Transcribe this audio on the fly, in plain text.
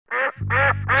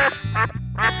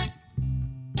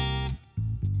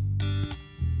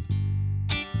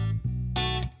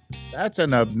That's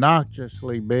an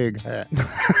obnoxiously big hat.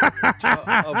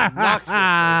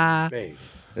 Obnoxiously big.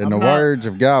 In the words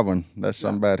of Godwin, that's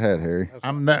some bad hat, Harry.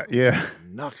 I'm not. Yeah,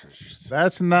 Obnoxious.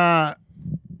 that's not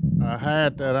a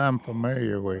hat that I'm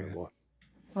familiar with.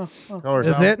 Of course,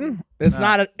 Is it? It's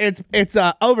not. It's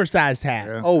a oversized hat.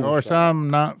 Yeah. Of course, I'm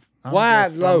not. I'm Wide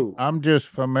just low. I'm just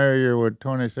familiar with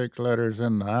 26 letters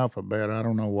in the alphabet. I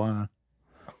don't know why.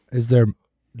 Is there?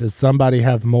 Does somebody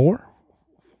have more?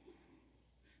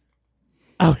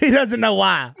 Oh, he doesn't know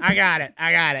why. I got it.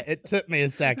 It took me a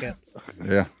second.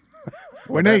 Yeah.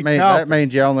 We That, need mean, coffee. that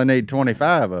means you only need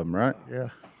 25 of them, right? Yeah,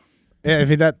 Yeah, if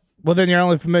he does, well, then you're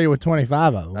only familiar with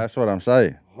 25 of them. That's what I'm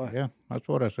saying. yeah, that's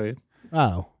what I said.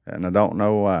 Oh, And I don't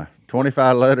know why.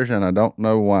 25 letters, and I don't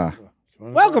know why.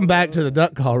 welcome back to the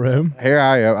duck call room. Here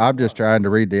I am. I'm just trying to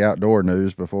read the outdoor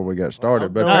news before we get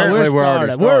started. But Oh, apparently we're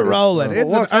already started. We're started. rolling.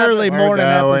 It's an what's early happening? morning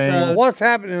We're going. episode. What's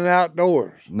happening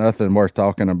outdoors? Nothing worth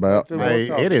talking about. Hey,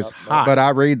 it is hot. But I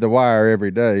read the wire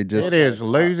every day. Just It is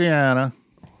Louisiana,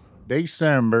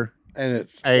 December. And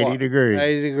it's 80 degrees.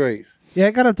 80 degrees. Yeah,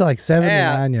 it got up to like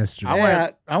 79 yesterday.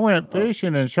 I I went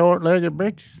fishing in short-legged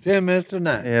breeches. 10 minutes to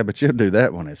 9. Yeah, but you'll do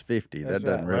that when it's 50. That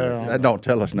doesn't right. really. Well, that don't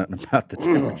tell us nothing about the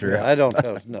temperature. I don't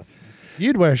tell us nothing.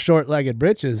 You'd wear short-legged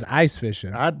breeches ice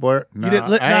fishing. I'd work. No,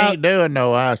 didn't I ain't doing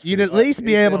no ice. You'd fishing. at least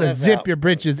be able to that's zip out. your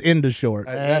breeches into shorts.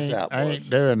 That's out, I boys. ain't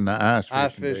doing the ice fishing.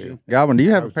 Ice deal. fishing. Godwin, do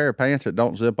you have a pair of pants that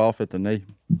don't zip off at the knee?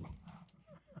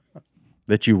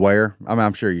 That you wear? I mean,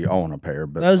 I'm sure you own a pair,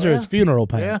 but Those are his funeral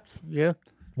Yeah, pants. yeah.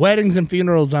 Weddings and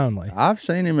funerals only. I've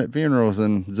seen him at funerals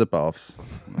in zip offs.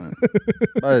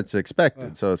 But it's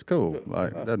expected, so it's cool.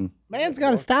 Like doesn't Man's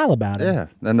got a style about him. yeah.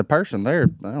 And the person there,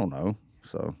 I don't know.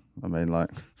 So I mean, like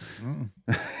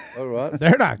All right.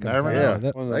 They're not Never concerned know. with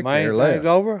it. When They the main care less. thing's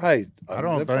over, hey, I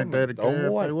don't think they'd care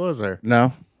if they was there.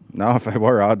 no. No, if they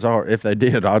were, odds are, if they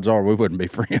did, odds are we wouldn't be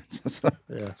friends. So,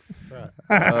 Yeah,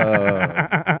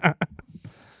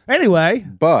 Anyway,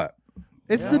 but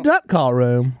it's the duck call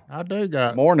room, I do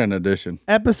got. morning edition.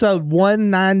 episode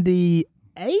 198,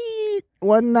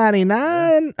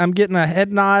 199. I'm getting a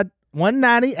head nod.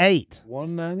 198.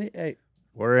 198.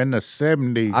 We're in the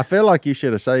 70s. I feel like you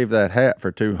should have saved that hat for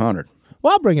 200.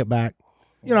 Well, I'll bring it back.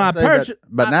 You know, I purchased.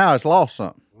 But now it's lost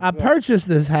something. I purchased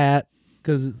this hat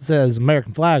because it says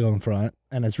American flag on the front,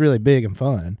 and it's really big and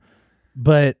fun.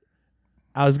 But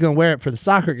I was going to wear it for the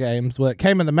soccer games. Well, it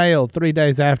came in the mail 3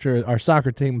 days after our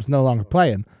soccer team was no longer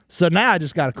playing. So now I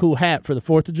just got a cool hat for the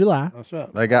 4th of July. That's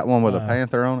right. They got one with a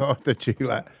panther on it. 4th of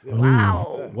July.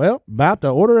 Well, about to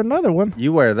order another one.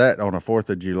 You wear that on the 4th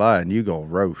of July and you gonna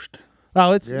roast.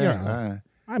 Oh, it's, Yeah. you know,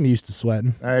 I'm used to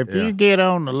sweating. If you get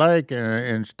on the lake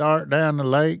and start down the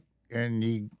lake and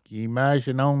you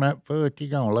mashing on that foot, you're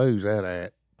going to lose that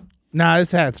hat. No,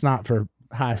 this hat's not for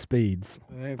high speeds.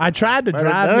 I tried to But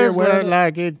drive it here does wearing look it.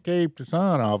 like it keeps the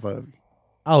sun off of you.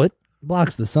 Oh, it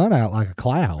blocks the sun out like a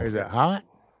cloud. Is it hot?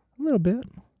 A little bit.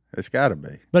 It's got to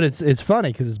be. But it's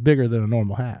funny because it's bigger than a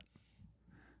normal hat.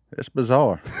 It's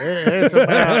bizarre. It's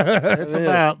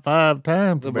about 5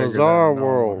 times The bigger than bizarre a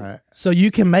normal world. hat. So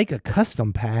you can make a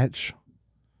custom patch.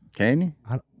 Can you?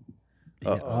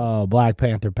 Oh, Black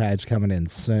Panther patch coming in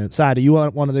soon. Si, do you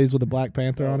want one of these with a Black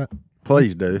Panther on it?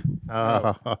 Please do.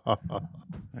 Come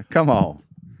on.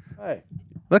 Hey,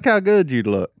 Look how good you'd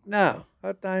look. now,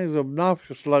 that thing's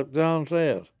obnoxious, like John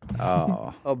says.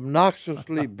 Oh,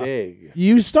 Obnoxiously big.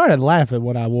 You started laughing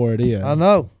when I wore it in. I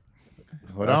know.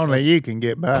 But only you can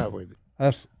get by with it.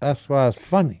 That's why it's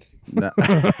funny. no.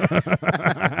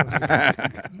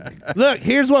 Look,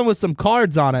 here's one with some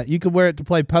cards on it. You could wear it to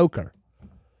play poker.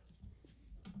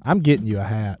 I'm getting you a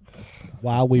hat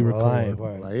while we Well, I ain't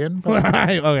record. wearing it.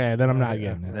 Playing. Okay, then I'm not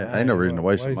getting it. Yeah, ain't no reason to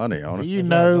waste some money on Do it. you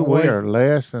know we wait. are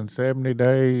less than 70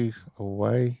 days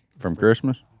away? From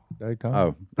Christmas? Daytona.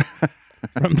 Oh,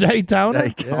 From Daytona?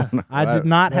 Daytona. I did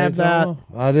not have that.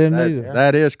 I didn't either.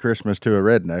 That is Christmas to a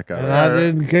redneck. all And right. I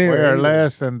didn't care. We are either.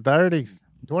 less than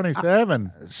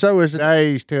 27 So is it?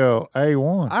 days till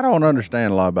A1. I don't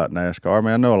understand a lot about NASCAR. I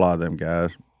mean, I know a lot of them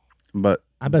guys, but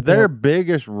I bet their they're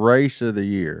biggest race of the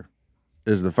year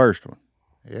is the first one.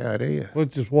 Yeah, it is.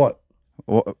 Which is what?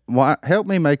 Why? Help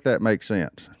me make that make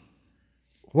sense.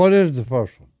 What is the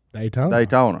first one? Daytona.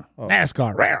 Daytona.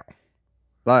 NASCAR. Row.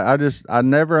 Like I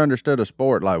never understood a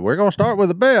sport like we're gonna start with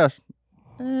the best,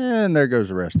 and there goes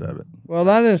the rest of it. Well,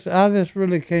 I just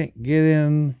really can't get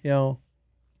in,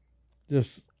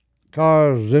 just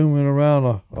cars zooming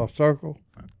around a circle.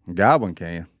 Godwin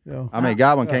can. You know. I mean,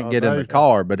 Godwin can't get in the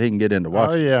car, but he can get into Oh,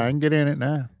 watching. yeah, I can get in it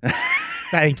now.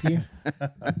 Thank you. You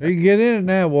can get in it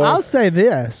now, boy. I'll say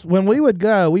this: when we would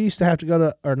go, we used to have to go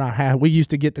to, or not have. We used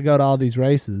to get to go to all these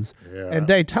races, Yeah. and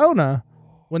Daytona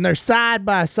when they're side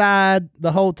by side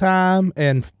the whole time,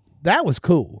 and that was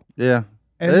cool. Yeah.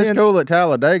 And it's then- cool at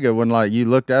Talladega when like you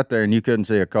looked out there and you couldn't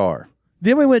see a car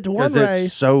Then we went to one because race.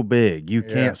 it's so big you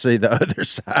can't see the other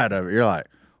side of it. You're like,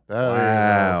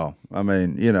 wow. I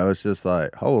mean, it's just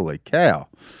like, holy cow.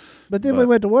 But then we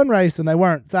went to one race and they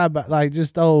weren't side by, like,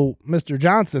 just old Mr.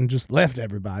 Johnson just left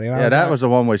everybody. And I Yeah, that like, was the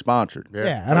one we sponsored. yeah.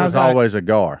 And And it I was was like, always a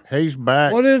gar. He's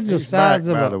back. What is the He's size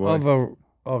back, by the way. of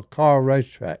a car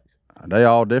racetrack? They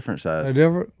all different They sizes.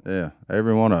 different? Yeah,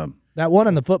 every one of them. that one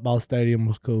in the football stadium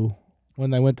was cool when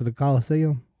they went to the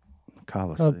Coliseum a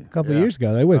Coliseum. couple yeah. years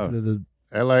ago. They went Oh. to the.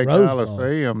 L.A. Rose Bowl.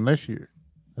 Coliseum this year.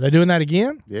 Are they doing that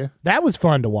again? Yeah. That was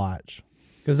fun to watch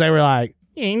because they were like,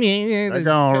 They're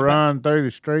going to run through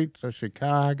the streets of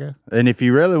Chicago. And if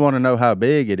you really want to know how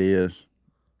big it is,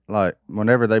 like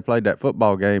whenever they played that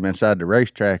football game inside the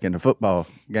racetrack and the football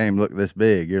game looked this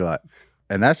big, you're like,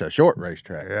 and that's a short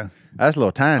racetrack. Yeah. That's a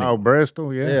little tiny. Oh,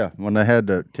 Bristol, yeah. yeah. When they had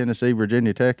the Tennessee,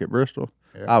 Virginia Tech at Bristol,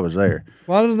 I was there.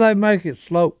 Why do they make it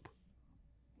slope?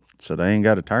 So they ain't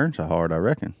got to turn so hard, I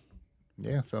reckon.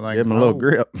 Yeah, so they Give them a little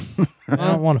grip. I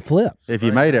don't want to flip. If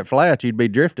you made it flat, you'd be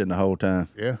drifting the whole time.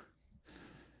 Yeah,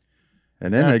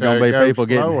 And then Have there's going to to be go people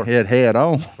slower. getting hit head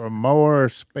on. for more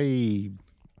speed.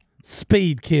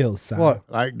 Speed kills. Si. What?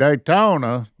 Like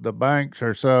Daytona, the banks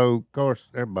are so, of course,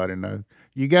 everybody knows.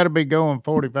 You got to be going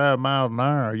 45 miles an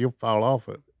hour or you'll fall off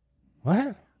it.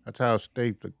 What? That's how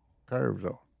steep the curves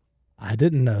are. I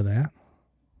didn't know that.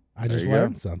 I just you go.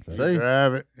 learned something. See?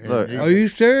 Drive it. and Look, Are you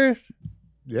serious?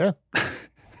 Yeah.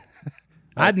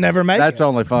 I'd never make That's it.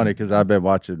 only funny because I've been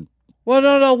watching. Well,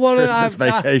 no. What Christmas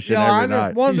vacation every I night.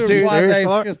 just wonder You serious, why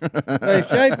Clark? they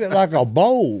shape it like a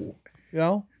bowl,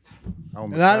 On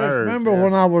the And I just curves, remember yeah.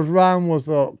 when I was riding with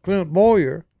Clint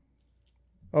Boyer.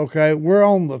 Okay, we're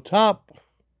on the top,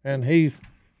 and he's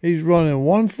running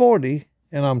 140,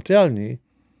 and I'm telling you,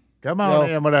 Come on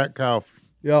Yo. in with that coffee.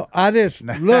 I just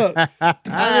look,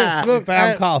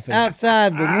 Found coffee.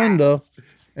 outside the window,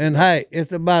 and hey,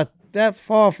 it's about that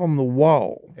far from the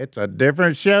wall. It's a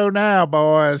different show now,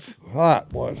 boys. Hot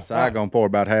boy, So I'm going to pour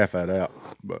about half that out.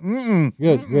 But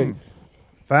good.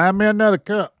 Find me another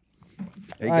cup.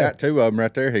 he got two of them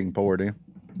right there. He can pour it in.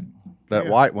 That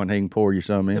white one, he can pour you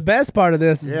some The in. best part of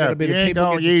this is Yeah, going to if be you the ain't people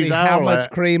gonna get to use see how all much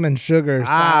that. cream and sugar Si's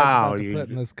about to use put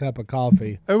in it. this cup of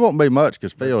coffee. It won't be much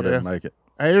because Phil didn't make it.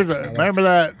 Hey, remember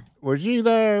that? Was you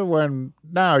there when?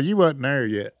 No, you wasn't there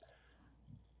yet.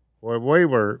 When we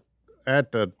were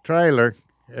at the trailer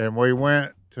and we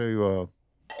went to.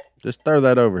 Just throw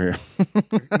that over here.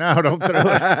 No, don't throw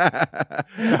it.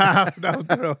 No, don't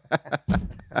throw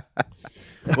it.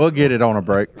 We'll get it on a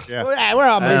break. Yeah. We're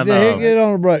almost. And, Did he get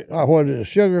on the break? What is it,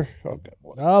 sugar? Okay,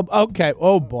 boy. Oh, okay.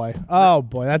 Oh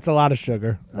boy. That's a lot of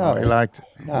sugar. Oh, he liked it.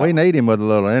 We need him with a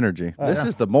little energy. This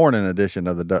is the morning edition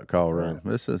of the Duck Call Room.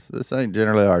 This ain't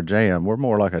generally our jam. We're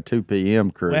more like a 2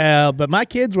 p.m. crew. Well, but my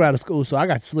kids were out of school, so I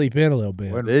got to sleep in a little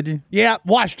bit. Did you? Yeah,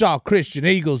 Washita Christian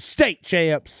Eagles state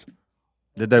champs.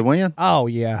 Did they win? Oh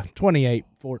yeah,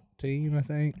 28-14, I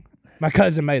think. My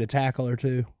cousin made a tackle or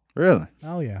two. Really?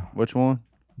 Oh yeah, Which one?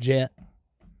 Jet.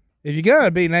 If you're gonna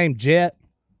be named Jet,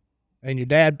 and your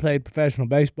dad played professional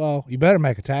baseball, you better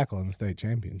make a tackle in the state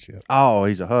championship. Oh,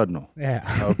 he's a Hudnall. Yeah,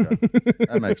 Okay.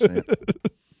 That makes sense.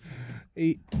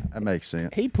 That makes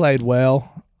sense. he played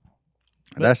well.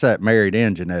 That's that married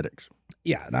in genetics.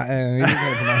 Yeah, he didn't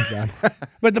go from my side.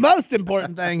 But the most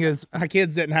important thing is my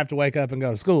kids didn't have to wake up and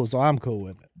go to school, so I'm cool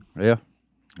with it. Yeah.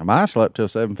 Mine slept till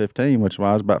 7:15, which was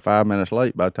I was about 5 minutes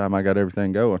late by the time I got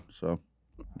everything going. So,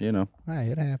 Hey,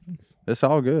 it happens. it's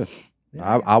all good.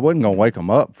 I wasn't gonna wake them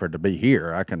up for to be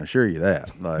here. I can assure you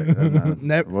that. Like,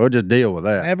 Never- we'll just deal with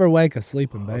that. Never wake a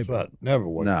sleeping That's baby. right. Never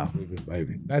wait. No.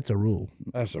 Baby. That's a rule.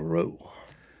 That's a rule.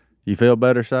 You feel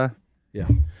better, Si? Yeah.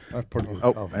 That's pretty good.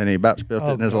 Oh, and he about spilled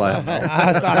it in his lap.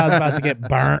 I thought I was about to get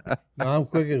burnt. No, I'm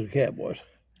quick as a cat, boys.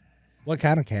 What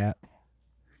kind of cat?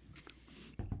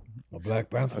 A Black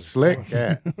Panther. A slick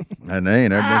cat. And they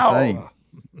ain't ever been seen.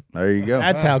 There you go.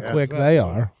 That's how quick they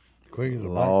are. Quick as a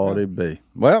Black Lordy be.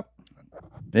 Well,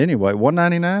 anyway,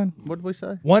 199. What did we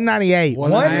say? 198.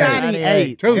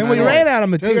 198. And we ran out of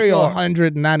material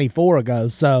 194 ago,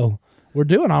 so we're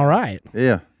doing all right.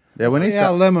 Yeah, yeah. We need See how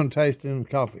some. lemon tastes in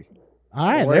coffee. All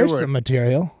right, Well, there's we were- some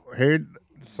material. Here,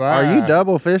 Are you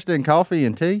double fisting coffee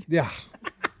and tea? Yeah.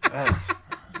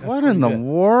 What in the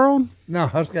world? No,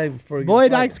 that's gave us pretty good.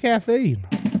 Boyd flavor. likes caffeine.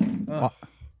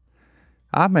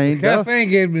 I mean, Caffeine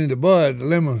gives me the bud. The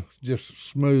lemon just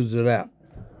smooths it out.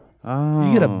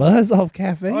 You get a buzz off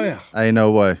caffeine? Oh, yeah. ain't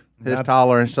no way. His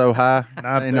tolerance so high.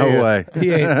 Ain't no this. way.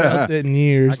 He ain't felt it in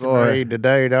years. I can read the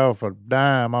date off a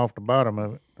dime off the bottom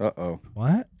of it. Uh-oh.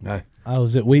 What? Hey, Oh,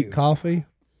 is it wheat coffee?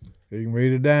 you can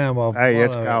read a dime off. Hey, one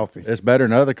it's of it. coffee. It's better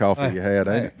than other coffee Hey, you had,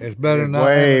 ain't it? It's better than not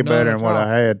Way having none better at than what all.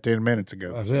 I had 10 minutes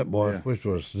ago. That's it, boy. Which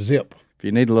was Zip. If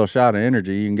you need a little shot of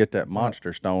energy, you can get that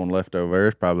Monster Stone left over there.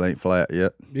 It probably ain't flat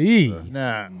yet.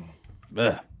 Nah.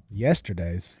 Ugh.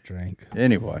 Yesterday's drink.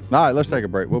 Anyway. All right, let's take a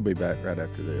break. We'll be back right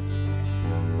after this.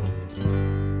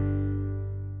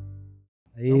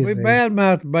 Don't be bad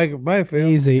mouth Baker Mayfield.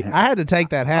 Easy. I had to take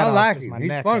that hat I off. like 'cause him. my He's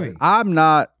neck funny. hurt. I'm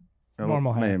not.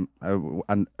 Normal man,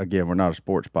 again, we're not a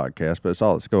sports podcast, but it's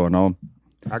all that's going on.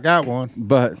 I got one.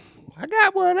 But I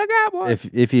got one.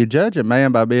 if you judge a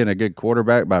man by being a good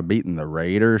quarterback by beating the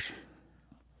Raiders,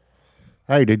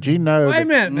 Hey, did you know? Wait a that-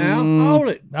 minute now. Hold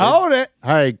it. Hold it.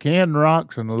 Hey, Ken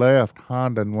Roxon left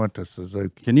Honda and went to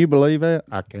Suzuki. can you believe that?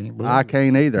 I can't believe I it.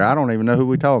 can't either. I don't even know who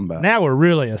we talking about. Now we're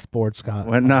really a sports guy.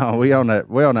 Well, no, we on that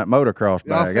motocross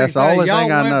Y'all bag. That's the fix- only y'all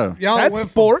thing I went- know. Y'all That's went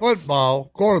sports. from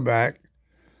football quarterback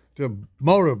to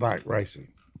motorbike racing.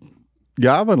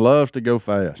 Galvin loves to go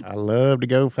fast. I love to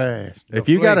go fast. If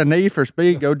you got a need for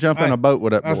speed, go jump in a boat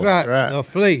with that That's boy. right. Right. The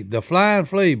flea, the flying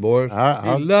flea, boys.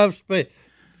 I- he loves speed.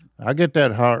 I get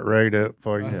that heart rate up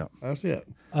for you. Yeah. That's it.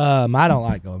 I don't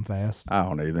like going fast. I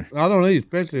don't either. I don't need,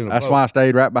 especially in a That's boat. why I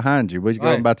stayed right behind you. We was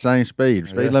going Right. about the same speed.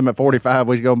 Speed limit 45.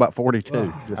 We was going about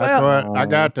 42. That's what I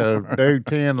got to do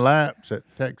 10 laps at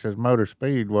Texas Motor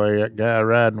Speedway. That guy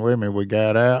riding with me, we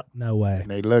got out, No way.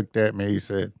 and he looked at me. He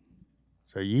said,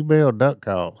 "So you build duck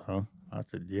calls, huh?" I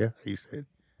said, "Yeah." He said,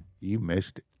 "You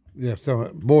missed it." Yeah, some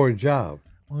boring job.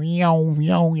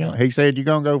 He said, "You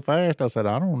gonna go fast?" I said,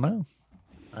 "I don't know.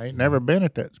 I ain't never been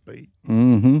at that speed,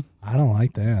 Mm-hmm. I don't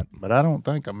like that. but I don't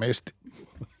think I missed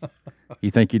it. You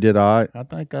think you did all right? I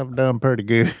think I've done pretty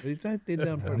good." You think they done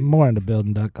I'm pretty more into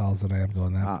building duck calls than I am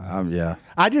going that fast. Yeah.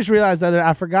 I just realized that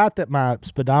I forgot that my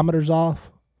speedometer's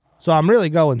off, so I'm really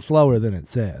going slower than it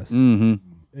says. Mm-hmm.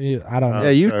 I don't know. Yeah,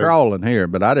 you so- crawling here,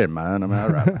 but I didn't mind. I mean, I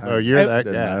right Oh, you're that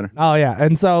didn't guy. matter. Oh yeah,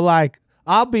 and so like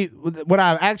I'll be when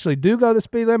I actually do go the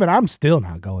speed limit, I'm still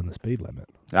not going the speed limit.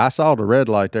 I saw the red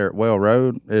light there at Well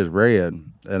Road. It was red,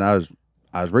 and I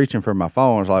was reaching for my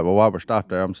phone. I was like, well, while we're stopped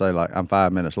there, I'm saying, like, I'm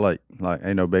 5 minutes late. Like,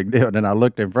 ain't no big deal. And then I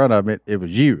looked in front of me. It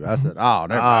was you. I said, oh,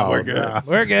 never mind. We're good. nah.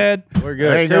 We're good. We're They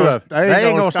good. ain't Two gonna- of they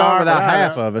ain't gonna start without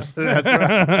half of us.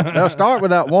 They'll start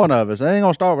without one of us. They ain't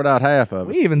gonna start without half of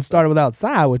us. We even started without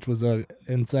Cy, which was a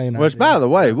insane. Which, idea. by the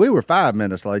way, we were 5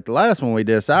 minutes late. The last one we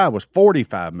did, I was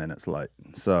 45 minutes late.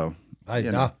 So, Hey,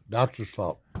 you know. doctor's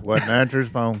fault. Wasn't answer his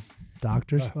phone.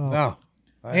 doctor's fault. No.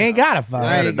 He ain't got a phone.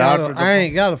 I a ain't, got doctor's I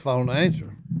ain't got a phone to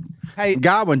answer. Hey,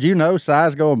 Godwin, do you know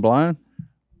Si's going blind?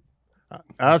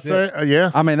 I said,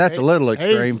 yeah. I mean, that's a little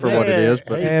extreme for what it is,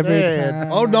 but every said-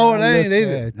 time. Oh, no, it I ain't look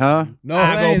either. at huh? No,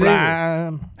 I it go ain't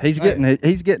either. blind.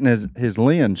 He's getting his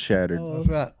lens shattered. That's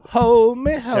right. Hold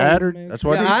me, hold Shattered. me. That's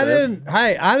what Yeah, he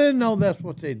I said. didn't know that's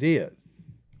what they did.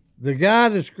 The guy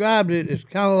described it as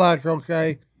kind of like,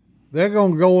 okay, they're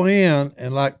gonna go in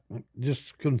and like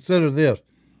just consider this.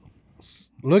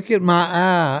 Look at my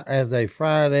eye as a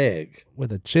fried egg,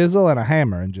 With a chisel and a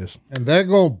hammer and just and they're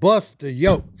gonna bust the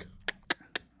yolk.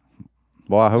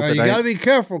 Boy, I hope Now, it you got to ain't. be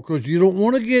careful because you don't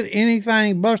want to get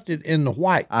anything busted in the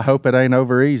white. I hope it ain't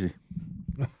over easy.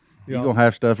 Yeah. You're gonna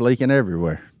have stuff leaking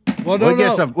everywhere. Well, no,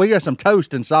 We get some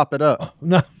toast and sop it up.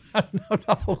 no,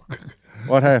 no.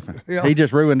 What happened? Yeah. He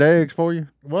just ruined eggs for you?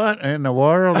 What in the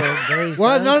world?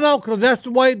 Well, no, because that's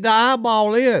the way the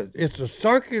eyeball is. It's a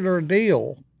circular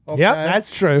deal. Okay? Yep,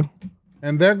 that's true.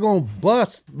 And they're going to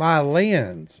bust my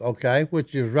lens, okay,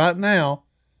 which is right now.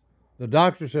 The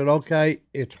doctor said, okay,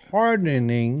 it's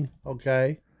hardening,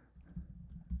 okay.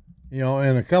 You know,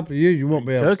 in a couple of years, you won't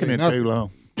be able to Cooking see it nothing. too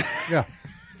long. Yeah.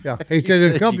 Yeah. He said,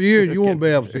 in a couple of years, you won't be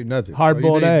able to see nothing.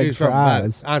 Hard-boiled So you need to do eggs for something about it.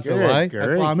 eyes. I said, Good well, hey, that's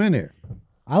grief. why I'm in here.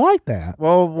 I like that.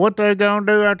 Well, what they gonna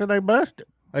do after they bust it?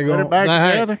 They Put gonna, it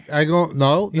back together? They gonna,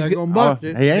 no, He's they're get- going to Oh, bust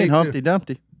it. he ain't Need to- Humpty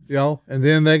Dumpty. You know, and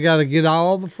then they got to get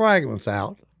all the fragments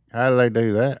out. How do they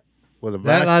do that? With a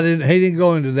That vacuum? he didn't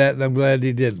go into that, and I'm glad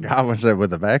he didn't. Godwin said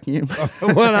with a vacuum.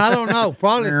 Well, I don't know.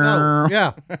 Probably so.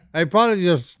 Yeah. They probably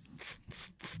just,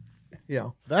 you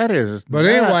know. That is. But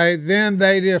anyway, then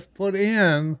they just put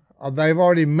in, they've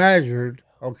already measured,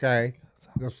 okay,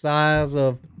 the size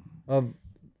of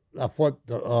what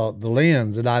the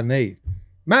lens that I need.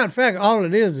 Matter of fact, all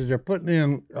it is they're putting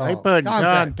in they put contact.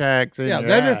 contacts in Yeah, your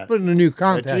they're eye just putting a new that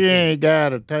contact you in. ain't got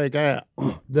to take out.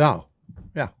 No.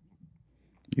 Yeah.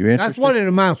 You interested? That's what it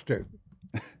amounts to.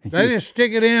 They just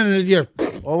stick it in and it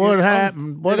just, Well, what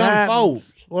happens? What it happens?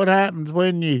 unfolds. What happens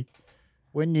when you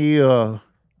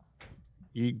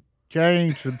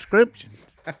change subscription?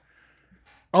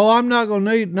 oh, I'm not going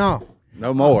to need, no.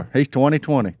 No more. He's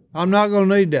 2020. I'm not going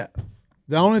to need that.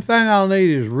 The only thing I'll need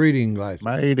is reading glasses.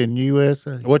 Made in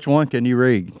USA. Which one can you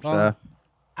read? Si?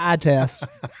 Eye test.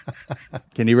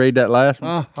 Can you read that last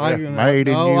one? I can, made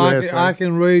in USA. I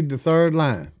can read the third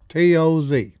line.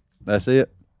 TOZ. That's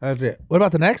it. That's it. What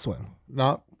about the next one?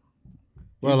 No.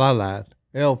 Well, I lied.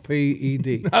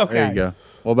 LPED. Okay. There you go.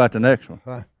 What about the next one?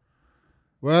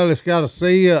 Well, it's got a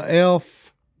C, a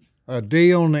F, a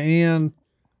D on the end,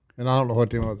 and I don't know what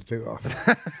them other two are.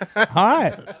 All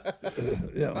right.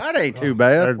 That ain't too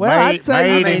bad. Well, I'd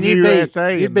say- made in you'd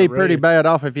USA. be, you'd in be the pretty red. bad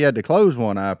off if you had to close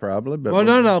one eye, probably. But Well,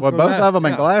 no, With for both that- of them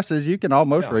in yeah. glasses, you can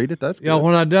almost read it. That's good. Yeah,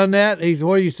 when I done that, he said,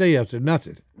 "What do you see?" I said,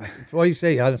 "Nothing." What do you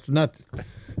see? I said, "Nothing.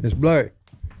 It's blurry."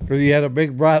 Because he had a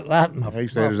big bright light in my He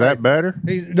said, "Is that better?"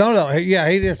 No.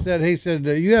 He just said,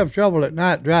 "You have trouble at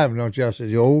night driving, don't you?" I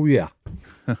said, "Oh, yeah."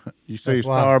 You see That's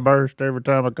why. starburst every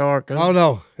time a car comes. Oh,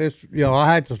 no. It's,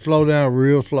 I had to slow down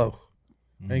real slow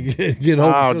and get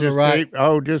over Oh, to the just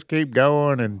right. just keep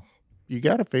going, and you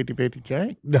got a 50-50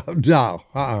 chance. No.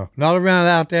 Not around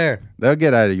out there. They'll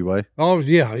get out of your way. Oh,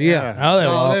 yeah. Oh, they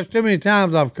won't. There's too many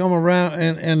times I've come around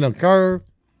in the curve,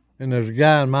 and there's a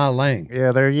guy in my lane.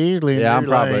 Yeah, they're usually in Yeah, I'm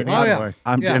your probably. lane Oh, yeah. anyway.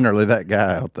 I'm Yeah. generally that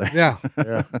guy out there. Yeah.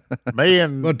 Yeah. Me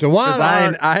and But the 'Cause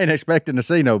I wild ain't expecting to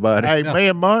see nobody. hey, me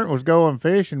and Martin was going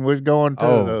fishing. We was going to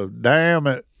Oh. the dam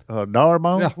at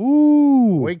Darmon. Yeah.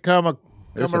 Ooh. We come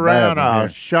It's a around bad one a here.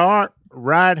 sharp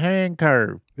right hand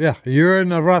curve, Yeah, you're in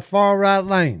the far right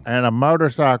lane. and a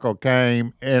motorcycle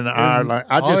came in our lane.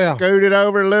 I Oh, just yeah. scooted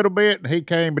over a little bit, and he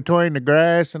came between the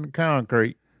grass and the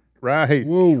concrete. Right here.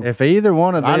 Whoa. If either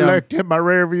one of I them, looked in my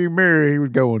rearview mirror. He was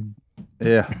going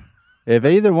yeah, if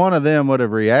either one of them would have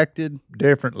reacted,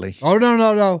 differently. Oh,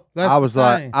 no. That's I was the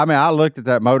like, thing. I looked at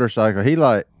that motorcycle.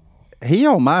 He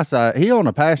on my side. He on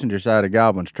the passenger side of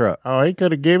Goblin's truck, Oh, he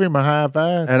could have given him a high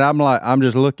five. and I'm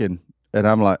just looking, and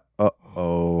I'm like, oh.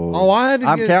 Oh, I had to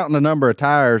I'm get- counting the number of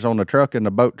tires on the truck and the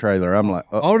boat trailer. I'm like,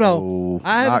 Oh, no.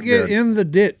 I had not to get good. in the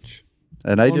ditch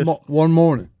And they just one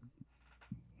morning.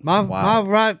 My Wow.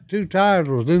 right two tires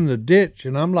was in the ditch,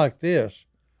 and I'm like this.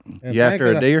 And You after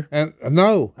a thinking- deer? And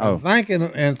no, Oh. I'm thinking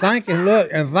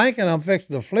I'm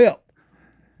fixing to flip.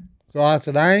 So I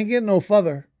said, I ain't getting no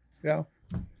further. Yeah.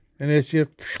 And it's just,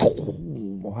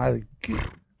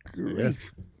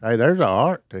 grief. Hey, there's an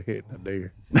art to hitting a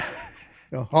deer.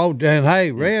 Oh, Dan,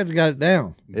 hey, Red's got it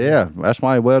down. yeah, that's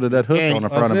why he welded that hook Okay, on the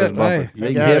front of that's his it, bumper. hey. He You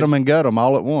can got hit it. them and gut them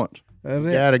all at once. That's You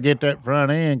it. got to get that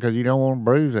front end because you don't want to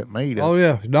bruise that meat. Oh,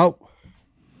 yeah, nope.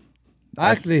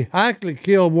 I actually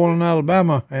killed one in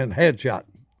Alabama and headshot.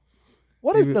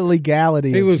 What is the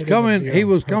legality? He of was hitting a coming. deer? He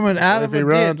was coming out If of he a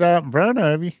runs ditch. out in front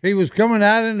of you, He was coming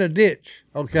out in the ditch.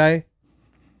 Okay,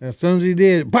 and as soon as he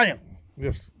did, bam!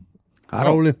 Just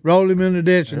roll him in the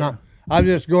ditch, and I'm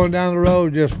just going down the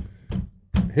road, just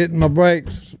hitting my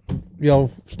brakes,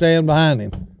 staying behind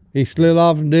him. He slid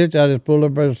off the ditch. I just pulled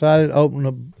up beside it, opened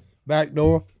the back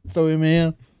door, threw him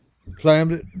in,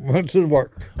 slammed it, went to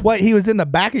work. Wait, he was in the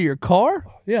back of your car?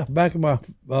 Yeah, back of my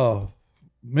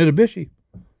Mitsubishi.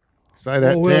 say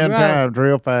that Four-wheel 10 drive. times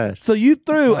real fast. So you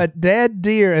threw a dead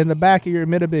deer in the back of your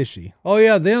Mitsubishi. Oh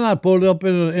yeah, then I pulled up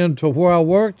into where I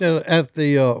worked at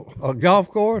the golf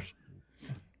course.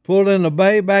 Pulled in the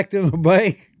bay, backed in the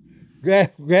bay,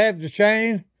 grabbed the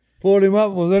chain, pulled him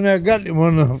up, was in there, got him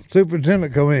when the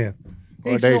superintendent come in.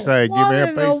 What'd they say? Give What me a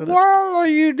in piece the of that? world are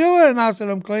you doing? I said,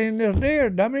 I'm cleaning this deer,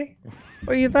 dummy.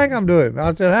 What do you think I'm doing?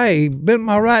 I said, hey, he bent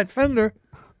my right fender.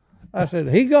 I said,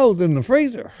 he goes in the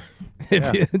freezer.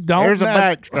 If you don't Here's a mess-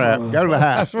 back strap. Go to the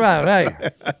house. That's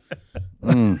right,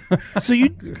 hey. So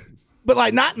you, but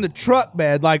like not in the truck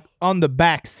bed, like on the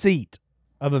back seat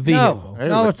of a vehicle. No, It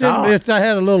no, was it's in, a car. I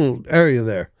had a little area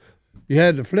there. You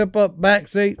had the flip up back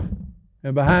seat,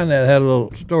 and behind that had a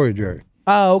little storage area.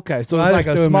 Oh, okay. So I it's like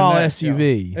just a threw 'em in small that,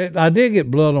 SUV. I did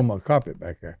get blood on my carpet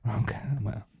back there. Okay.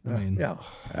 Well, I mean, Yeah.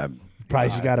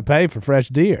 price you got to pay for fresh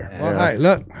deer. Well, hey,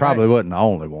 look. Probably wasn't the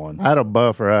only one. I had a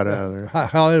buff right out of there.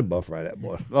 How it'll buff right that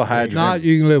boy. Little If hydrogen, not,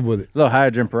 you can live with it. little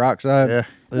hydrogen peroxide. Yeah.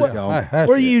 It's gone. Hey, that's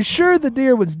Were it. you sure the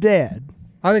deer was dead?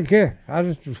 I didn't care. I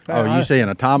just. Oh, you seeing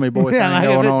a Tommy boy thing like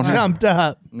going if on it here? jumped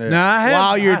up Yeah. Now, I had,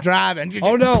 while you're I- driving.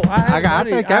 Oh no! I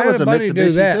think that was a buddy do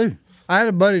Mitsubishi, that. too. I had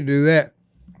a buddy do that.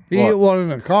 He What? hit one in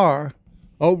the car,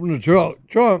 opened the trunk,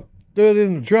 threw it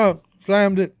in the trunk,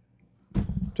 slammed it,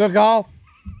 took off.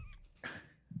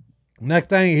 Next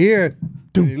thing he heard,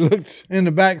 he looked in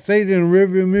the back seat in the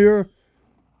rearview mirror.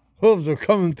 Hooves are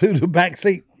coming through the back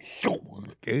seat.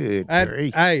 Good That,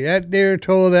 grief. hey, that deer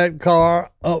tore that car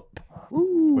up.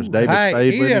 Was David Hey,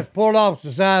 Spade he with him? just pulled off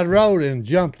the side of the road and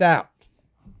jumped out.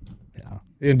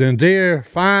 And the deer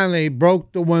finally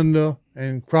broke the window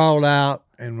and crawled out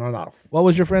and run off. What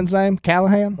was your friend's name?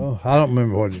 Callahan? Oh, I don't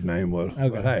remember what his name was. Okay.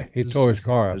 But hey, he tore his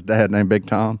car up. His dad named Big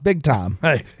Tom. Big Tom.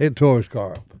 Hey, he tore his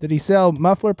car up. Did he sell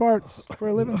muffler parts for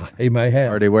a living? He may Or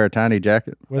have. did he wear a tiny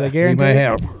jacket? Were they He guaranteed? may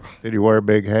have. Did he wear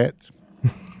big hats?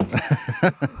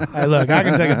 Hey, look, I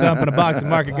can take a dump in a box and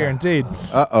mark it guaranteed.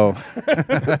 Uh-oh.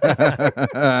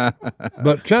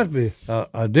 But trust me,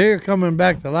 a deer coming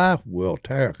back to life will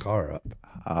tear a car up.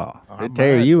 Oh, it'd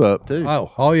tear you up, too.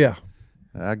 Oh yeah.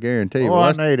 I guarantee you. Oh, Well, I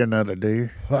let's- need another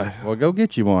deer. well, go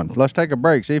get you one. Let's take a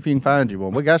break. See if you can find you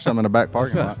one. We got some in the back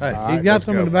parking lot. Hey, All he right, got let's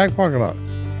some in go. the back parking lot.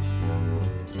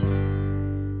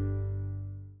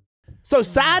 So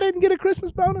Cy didn't get a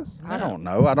Christmas bonus? I don't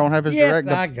know. I don't have his Yes, direct.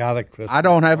 I got a Christmas. I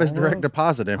don't have his bonus. direct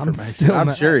deposit information. still I'm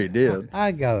not- sure he did.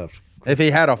 I got a. If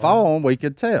he had a phone, we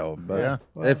could tell. But Yeah.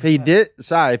 if he did,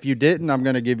 Si, if you didn't, I'm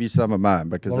going to give you some of mine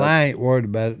because Well, I ain't worried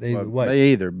about it either way.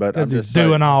 me either. But I'm Because he's just saying,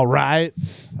 doing all right.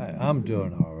 Hey, I'm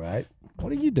doing all right.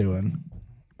 What are you doing?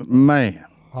 man.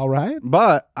 All right?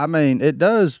 But I mean, it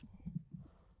does.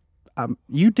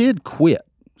 You did quit,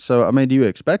 so I mean, do you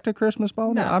expect a Christmas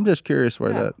bonus? I'm just curious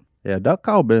where that. Yeah, duck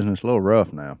call business is a little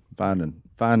rough now.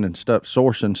 Finding stuff,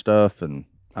 sourcing stuff, and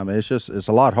I mean, it's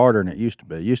a lot harder than it used to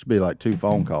be. It used to be like 2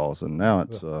 phone calls, and now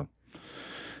it's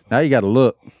now you got to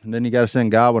look, and then you got to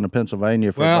send Godwin to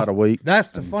Pennsylvania for about a week. That's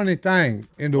the funny thing.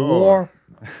 In the war,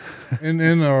 in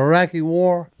the Iraqi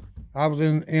war, I was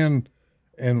in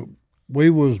and we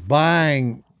was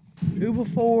buying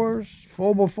 2x4s,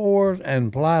 4x4s,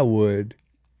 and plywood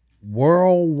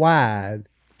worldwide,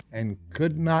 and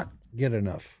could not get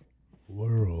enough.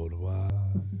 Worldwide.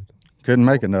 Couldn't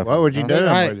make enough. What was you doing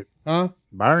Hey, with it? huh?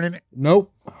 Burning it?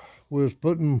 Nope. We was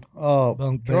putting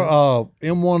Bunk beds.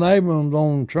 M1 Abrams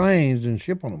on trains and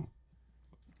shipping them,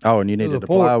 Oh, and you the needed the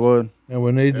port. plywood. and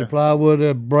we needed the plywood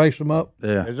to brace them up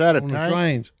Yeah, Is that a on the tank?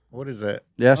 trains. What is that?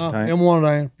 yes, tank. M1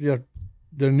 Abrams, yeah,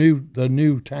 the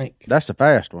new tank. That's the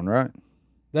fast one, right?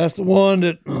 That's the one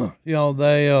that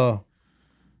they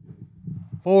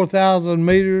 4,000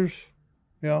 meters.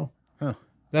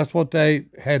 That's what they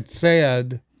had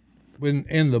said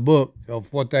in the book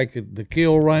of what the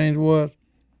kill range was.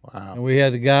 Wow. And we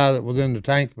had the guy that was in the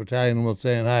tank battalion was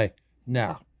saying, "Hey,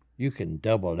 now you can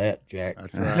double that, Jack.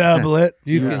 That's right. Double it.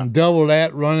 You can double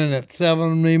that running at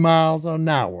 70 miles an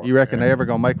hour." You reckon they ever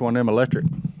gonna make one of them electric?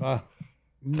 I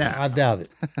doubt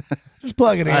it. Just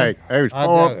plug it in. Hey, there was I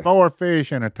doubt it. four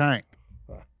fish in a tank.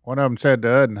 One of them said to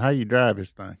the other, "How you drive this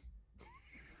thing?"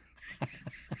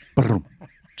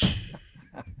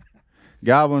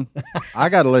 Godwin, I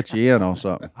got to let you in on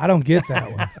something. I don't get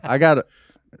that one. I got to.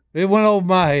 It went over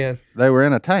my head. They were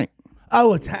in a tank.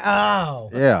 Oh, oh.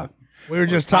 Yeah, We were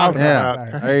just talking yeah.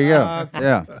 about that. There you go.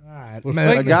 Yeah, All right. Well, Man,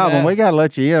 speaking- Godwin, that. we got to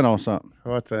let you in on something.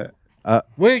 What's that?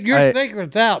 Your Hey,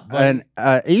 secret's out, buddy.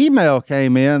 An email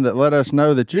came in that let us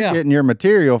know that you're Yeah. getting your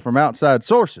material from outside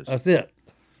sources. That's it.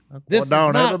 Well,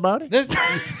 don't everybody?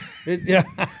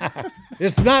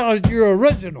 It's not your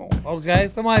original, okay?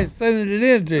 Somebody's sending it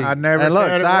in to you. I never And look,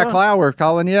 said Cy it was. Clower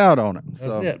calling you out on it. That's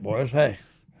So it, boys. Hey.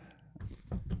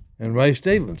 And Ray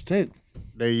Stevens, too.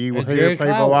 Do you And hear Jerry people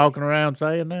Clower. walking around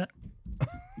saying that?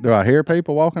 do I hear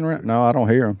people walking around? No, I don't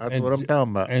hear them. That's And what I'm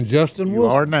talking about. And Justin You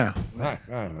Wilson. are now. Right.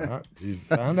 You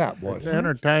found out, boys. It's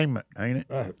entertainment, ain't it?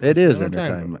 Right. It is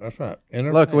entertainment. That's right.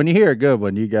 Look, when you hear a good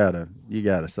one, you gotta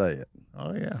say it.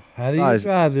 Oh yeah. How do you Guys-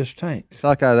 drive this tank? It's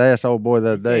like I asked old boy the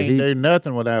other day. Can't do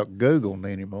nothing without Googling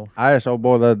anymore. I asked old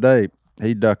boy the other day.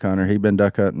 He duck hunter. He been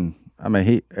duck hunting. I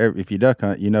mean, if you duck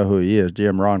hunt, you know who he is,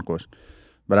 Jim Ronquist.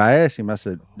 But I asked him. I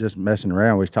said, just messing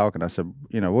around. We was talking. I said,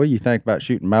 what do you think about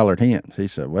shooting mallard hens? He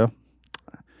said,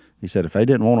 if they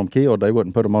didn't want them killed, they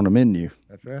wouldn't put them on the menu.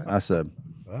 That's right. I said,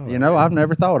 I've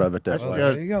never thought of it that way.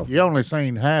 there you go. You only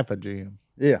seen half of Jim.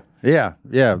 Yeah. I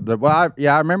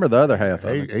remember the other half of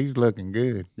it. He's looking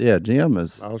good. Yeah, Jim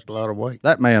is. Lost a lot of weight.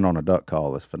 That man on a duck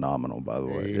call is phenomenal, by the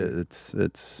way. Yeah.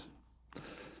 It's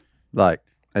like,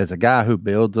 as a guy who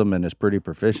builds them and is pretty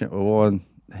proficient with one,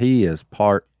 he is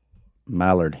part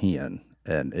mallard hen,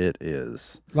 and it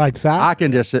is. like I Cy?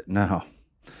 can just sit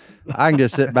I can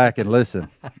just sit back and listen.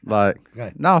 Like,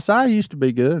 Okay. no, Si used to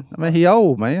be good. I mean, he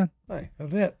old, man. Hey,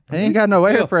 that's it. He ain't got no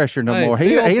air pressure no Hey, more. He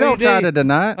don't try COPD. to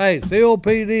deny it. Hey,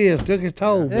 COPD has took its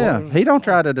toll, Yeah, boys. he don't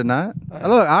try to deny it.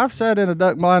 Look, I've sat in a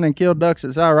duck blind and killed ducks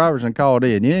at Si Roberts and called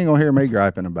in. You ain't gonna hear me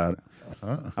griping about it.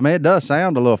 I mean, it does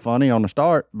sound a little funny on the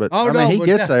start, but Oh, I mean, no, he but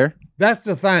gets there. That's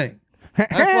the thing.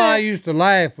 That's why I used to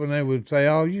laugh when they would say,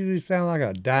 "Oh, you sound like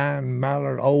a dying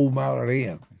mallard, old mallard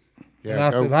hen." Yeah, And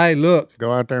I go, said, "Hey, look,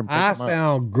 go out there and pick I 'em up.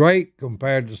 sound great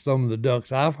compared to some of the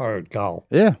ducks I've heard call."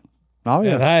 Yeah. Oh And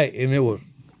yeah. hey, and it was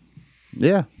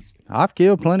Yeah. I've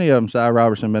killed plenty of them. Si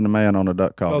Robertson been the man on a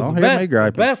duck call. Don't hear me The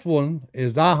griping. best one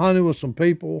is I hunted with some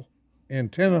people in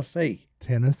Tennessee.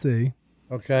 Tennessee.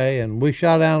 Okay, and we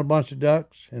shot down a bunch of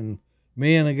ducks, and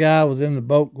me and the guy was in the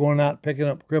boat going out picking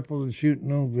up cripples and shooting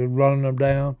them and running them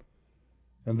down.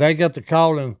 And they got to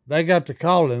calling.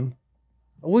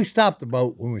 We stopped the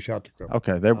boat when we shot the cripple.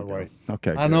 Okay, there we go.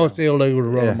 Okay, I know it's illegal to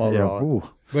run Yeah, them over yeah. on it. Ooh.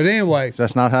 But anyway,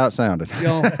 That's not how it sounded. you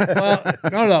know,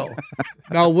 well,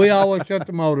 no, we always shut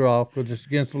the motor off because it's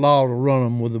against the law to run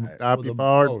them with the Stop with your the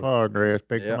forward motor. progress,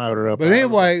 pick the motor up. But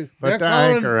anyway, Put they're the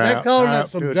calling, anchor they're out, calling tie it up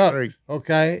some to a ducks, tree.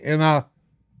 okay? And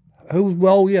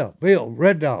oh yeah, Bill,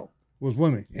 Red Dog was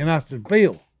with me. And I said,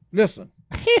 Bill, listen,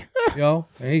 and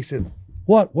he said,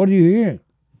 what are you hearing?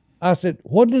 I said,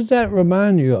 what does that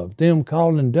remind you of, them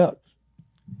calling ducks?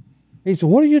 He said,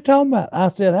 what are you talking about? I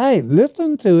said, hey,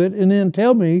 listen to it and then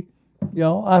tell me,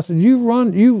 I said,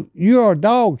 you're a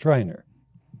dog trainer.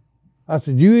 I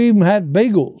said, you even had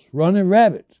beagles running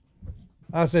rabbits.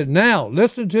 I said, now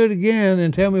listen to it again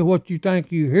and tell me what you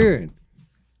think you're hearing.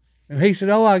 And he said,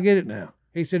 oh, I get it now.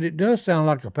 He said, it does sound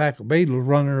like a pack of beagles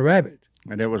running a rabbit.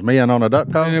 And it was me and on a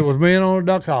duck call? And it was me and on a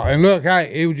duck call. And look,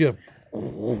 hey, it was just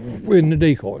in the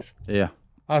decoys. Yeah.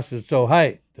 I said, so,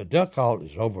 hey, the duck call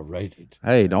is overrated.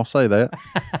 Hey, don't say that.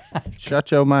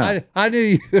 Shut your mouth. I knew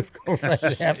you was going to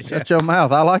say that. Shut your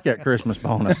mouth. I like that Christmas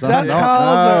bonus, son. Duck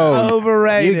calls are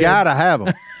overrated. You got to have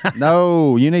them.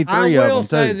 No, you need I three of will them,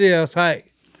 say too. this, hey,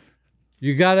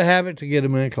 you got to have it to get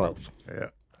them in close. Yeah.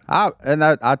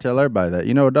 I tell everybody that.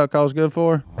 You know what duck call's good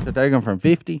for? To take them from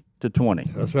 50 to 20.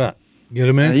 That's right. Get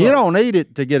them in And close. you don't need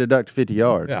it to get a duck to 50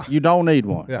 yards. Yeah. You don't need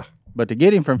one. Yeah. But to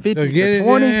get him from 50 To get to it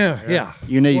 20, in there, yeah.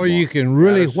 you need Where one. you can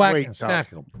really Got a whack sweet and stack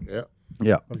them. Yeah.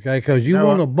 Yeah. Okay, because you Now,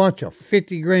 want a bunch of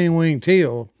 50 green winged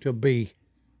teal to be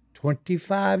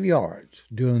 25 yards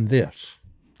doing this.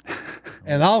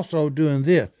 And also doing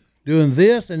this,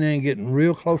 and then getting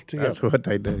real close together. That's what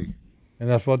they do. And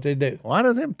that's what they do. Why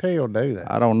do them tail do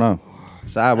that? I don't know.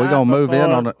 Si, we're gonna move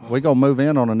in on it. We're gonna move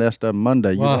in on the nest of 'em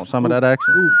Monday. You Wow. want some of that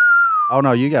action? Ooh. Oh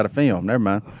no, you got to film. Never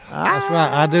mind. That's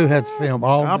right. I do have to film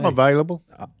all I'm day. available.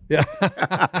 Yeah,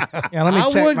 let me I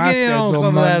check would my get on schedule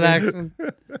some of that Monday. action.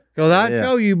 Because I Yeah.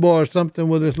 show you boys something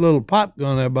with this little pop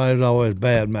gun everybody's always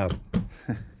bad mouthing.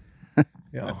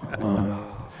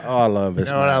 Oh, I love this.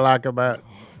 You know what I man. like about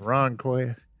Ron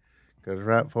Quest? Because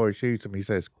right before he shoots him, he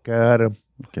says, cut him,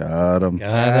 Got him.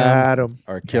 cut him.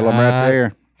 Or kill him right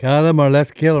there. Cut them or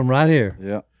let's kill them right here.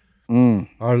 Yeah.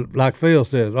 Or like Phil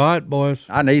says, all right, boys.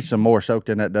 I need some more soaked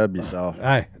in that W sauce.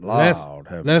 Hey, Lord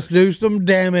have let's do some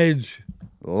damage.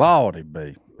 Lordy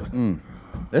be.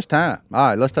 It's time. All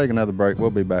right, let's take another break. We'll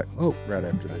be back Oh. right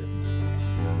after this.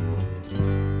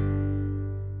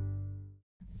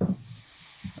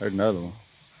 There's another one.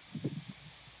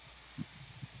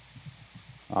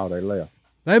 Oh, they left.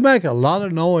 They make a lot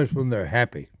of noise when they're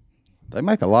happy. They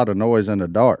make a lot of noise in the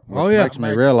dark. Which Oh, yeah. makes me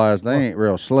realize they ain't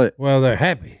real slick. Well, they're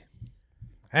happy.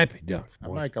 Happy ducks, I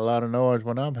boy. make a lot of noise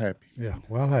when I'm happy. Yeah.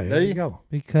 Well, hey, there you go.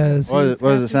 Because What he's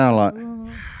does it sound like?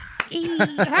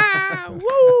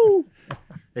 Woo!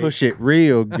 Push it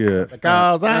real good.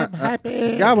 Because I'm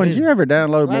happy. Godwin, did you ever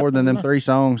download more than them 3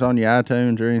 songs on your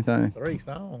iTunes or anything? 3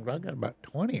 songs. I got about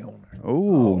 20 on there.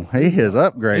 Ooh, he is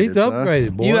upgraded. He's son.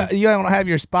 upgraded, boy. You don't have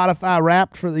your Spotify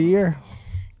Wrapped for the year?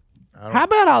 How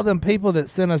about all them people that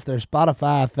sent us their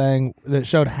Spotify thing that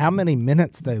showed how many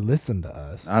minutes they listened to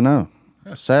us? I know.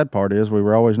 Sad part is we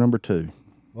were always number 2.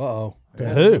 Uh-oh. To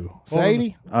who?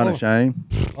 Sadie?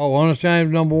 Unashamed. Oh,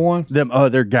 Unashamed number 1? Them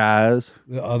other guys.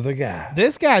 The other guy.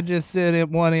 This guy just said it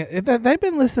one. If they've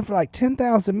been listening for like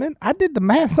 10,000 minutes. I did the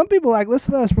math. Some people like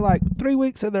listen to us for like 3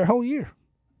 weeks of their whole year.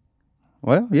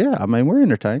 Well, yeah, I mean, we're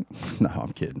entertained. No,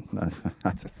 I'm kidding. No.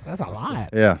 That's a lot.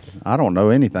 Yeah, I don't know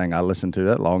anything I listened to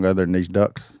that long other than these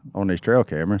ducks on these trail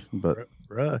cameras. But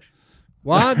Rush.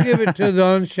 Well, I'll give it to the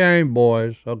Unashamed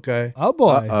boys, okay? Oh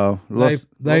boy. oh,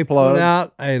 They put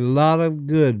out a lot of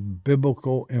good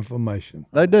biblical information.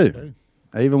 They do.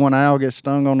 Even when Al gets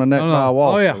stung on the neck by a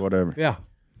wasp or whatever. Yeah.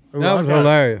 Ooh, That I was got-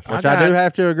 hilarious. Which I do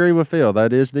have to agree with Phil.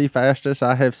 That is the fastest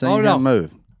I have seen Oh, no. him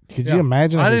move. Could Yeah. you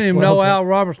imagine? I if he didn't even know swells up? Al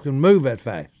Roberts could move that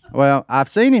fast. Well, I've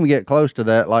seen him get close to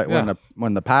that, like Yeah.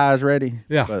 when the pie's ready.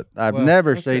 Yeah. But I've Well,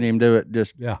 never seen him do it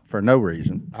just Yeah. for no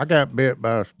reason. I got bit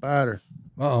by a spider.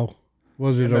 Uh-oh.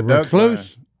 Was it In a the duck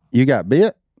recluse? You got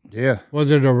bit? Yeah.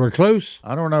 Was it a recluse?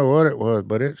 I don't know what it was,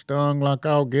 but it stung like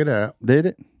all get out. Did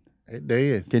it? It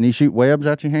did. Can you shoot webs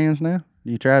out your hands now?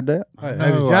 You tried that? Have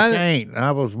you No, I tried it? can't.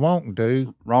 I was wanting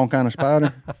to. Wrong kind of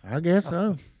spider? I guess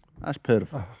so. That's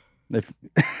pitiful. If,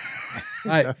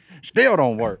 Hey, still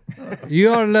don't work.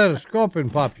 you ought to let a scorpion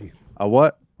pop you. A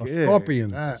what? A Good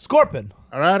scorpion. night. Scorpion.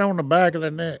 Right on the back of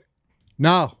the neck.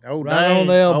 No, Oh, right dang. on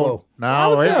the elbow. Oh, How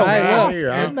no, was it's there a Hey, right look,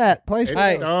 here. in that place? It's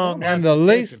Hey, stung and like the a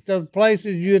least chicken. of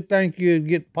places you'd think you'd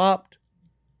get popped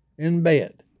in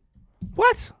bed.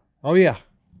 What? Oh yeah.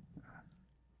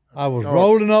 I was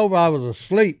rolling over. I was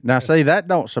asleep. Now, see, that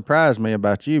don't surprise me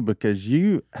about you because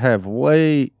you have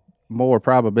way more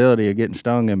probability of getting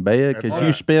stung in bed because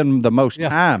you spend the most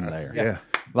time there. Yeah.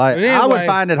 Like, But I would anyway-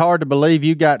 find it hard to believe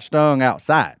you got stung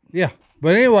outside. Yeah.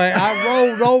 But anyway, I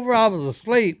rolled over. I was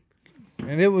asleep,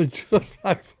 and it was just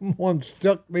like someone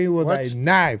stuck me with What's- a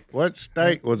knife. What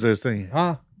state was this in?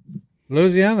 Huh?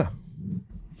 Louisiana.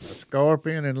 A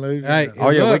scorpion in Hey, Louisiana. Oh,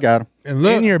 yeah, we look, got him. And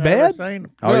look, In your Never bed? seen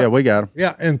 'em. Oh, yeah, we got him.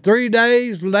 yeah. And 3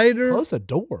 days later, Close the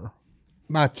door.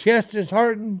 my chest is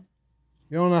hurting.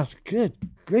 You know, and I said, "Good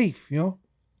grief," you know.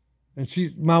 And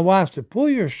my wife said, "Pull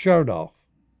your shirt off."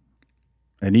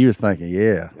 And you was thinking,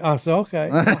 yeah. I said, "Okay."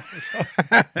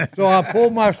 So I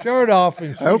pulled my shirt off,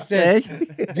 and she said,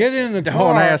 "Get in the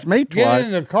car. Don't ask me Get twice."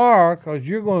 in the car because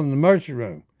you're going to the emergency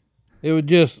room." It was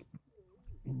just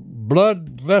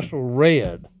blood vessel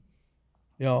red.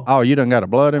 You know. Oh, you done got a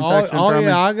blood infection Oh from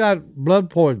yeah, it? I got blood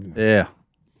poisoning. Yeah.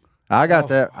 I got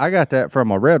that. I got that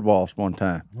from a red wasp one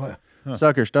time. What?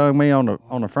 Sucker stung me on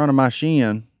the front of my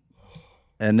shin,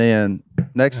 and then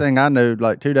next thing I knew,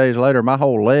 like 2 days later, my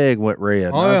whole leg went red.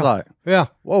 And Oh, I was yeah. like, Yeah.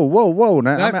 whoa!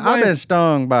 Now That's I've when- been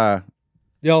stung by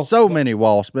You know, so many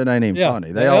wasps. It ain't even yeah, funny.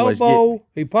 the They always elbow, get.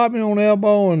 he popped me on the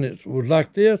elbow, and it was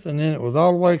like this, and then it was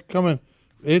all the way coming.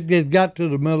 It got to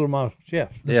the middle of my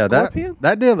chest. Yeah, scorpion?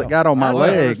 that deal that got on my I've never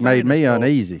leg seen made a me scorpion.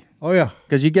 uneasy Oh yeah.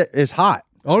 because it's hot.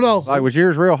 Oh no. Like, was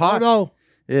yours real oh hot? no.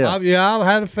 Yeah. I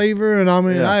had a fever, and I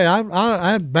mean, Yeah. hey,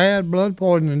 I had bad blood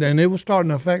poisoning, and it was starting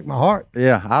to affect my heart.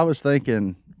 Yeah, I was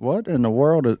thinking, what in the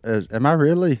world is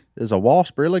a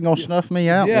wasp really gonna snuff me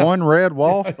out? Yeah. One red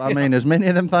wasp? I mean, as many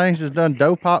of them things has done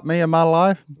dope pop me in my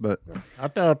life, but I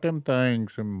thought them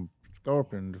things, some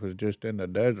scorpions, was just in the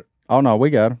desert. oh no, we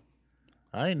got them.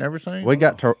 I ain't never seen We one.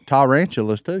 got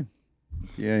tarantulas too.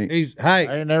 Yeah, I Hey,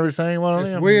 ain't never seen one of it's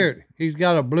them. weird. He's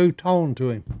got a blue tone to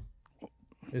him.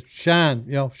 It's shine,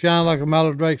 shine like a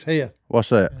mallard drake's head. what's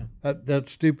that? That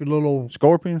stupid little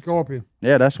Scorpion? scorpion.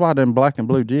 Yeah, that's why them black and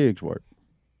blue jigs work.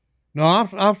 No,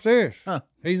 I'm serious. Huh.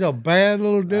 He's a bad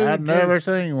little dude. I've too. never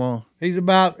seen one. He's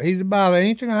about an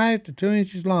inch and a half to 2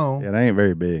 inches long, Yeah, they ain't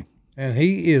very big. and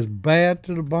he is bad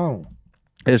to the bone.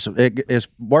 It's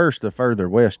worse the further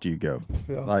west you go.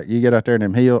 Yeah. Like you get out there in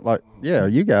them hills, like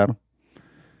you got them.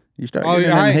 You start Oh, getting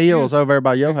yeah, in them hey, hills over there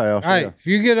by your house. Hey, yeah. if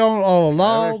you get on a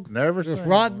log never that's seen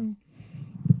rotten,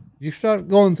 you start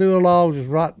going through a log that's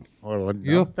rotten. Well,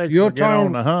 You'll I'm fixing you'll to get on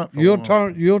turn the hunt for you'll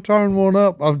one. you'll turn one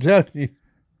up. I'm telling you,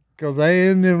 because they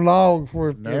in them logs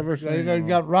where Never they seen done one.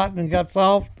 got rotten and got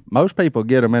soft. Most people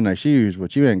get them in their shoes,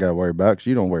 but you ain't got to worry about because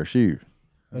you don't wear shoes.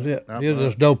 That's it. Not He'll much.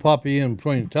 just dope pop you in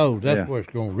between the toes. That's Yeah. where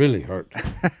it's going to really hurt.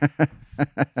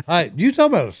 Hey, you talk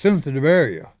about a sensitive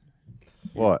area.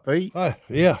 What? Feet.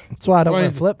 Yeah, That's why I don't wear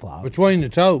Between- flip flops. between the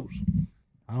toes.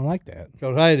 I don't like that.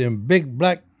 Because hey, them big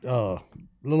black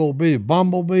little bitty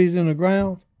bumblebees in the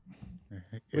ground.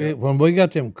 When we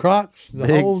got them Crocs, the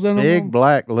Big, holes in them. big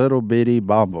black little bitty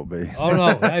bumblebees. Oh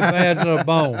no, they bad to the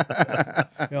bone.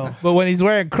 You know. But when he's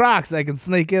wearing Crocs, they can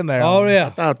sneak in there. Oh yeah,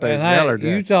 thought they And, was hey, yellow You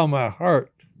jacket. talking about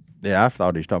hurt? Yeah, I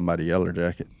thought he was talking about a yellow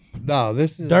jacket. No,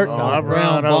 this is Dirt a dog. I've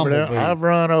brown run over them. bumblebee. I've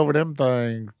run over them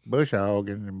things, bush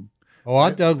hogging, and Oh,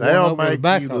 I dug one they'll up with a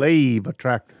make you backhoe. leave a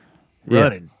tractor Yeah.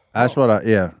 running. That's what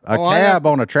A Oh, I cab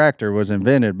on a tractor was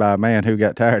invented by a man who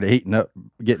got tired of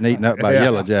getting eaten up by Yeah.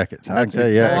 yellow jackets. I can tell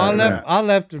you Oh, that. I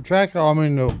left the tractor. I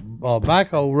mean the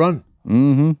backhoe running.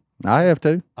 Mm-hmm. I have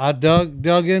too. I dug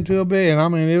into a bit, and I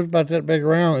mean it was about that big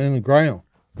around in the ground.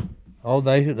 Oh,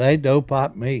 they dope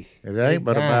popped me. It ain't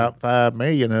but time. about 5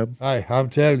 million of them. Hey, I'm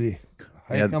telling you,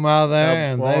 they Yeah, come out of there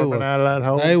and they Swarming out of that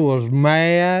hole. they was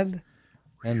mad,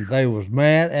 and they was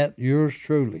mad at yours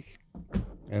truly,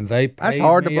 and they paid That's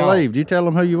hard to me off. believe. Did you tell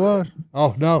him who you was?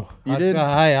 Oh no, You I didn't?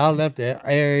 said, hey, I left the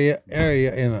area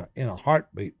in a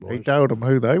heartbeat, He boys. told them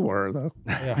who they were, though.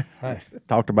 Yeah, hey.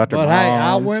 Talked about their But hey,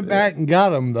 I moms. went back and got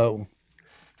them though.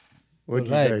 What'd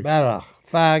you Hey, do? about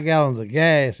 5 gallons of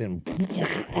gas and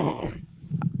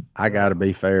I got to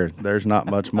be fair. There's not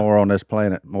much more on this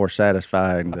planet more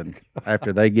satisfying than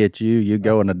after they get you, you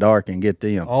go in the dark and get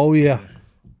them. oh yeah,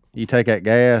 You take that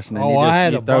gas and then Oh, I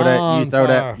had you a throw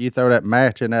bonfire. that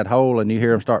match in that hole and you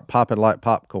hear them start popping like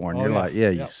popcorn. Oh, You're yeah. like, yeah,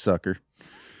 you Yep. sucker.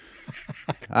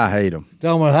 I hate them.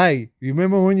 tell me, hey, you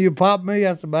remember when you popped me?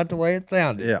 That's about the way it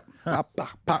sounded. Yeah, pop, pop,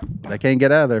 pop. They can't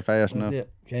get out of there fast That's enough. it.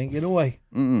 Can't get away.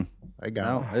 They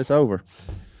got No, it's over.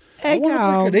 I wonder if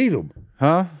I could eat them.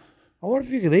 Huh? I wonder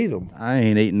if you could eat them. I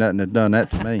ain't eating nothing that done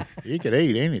that to me. You could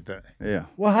eat anything, Yeah.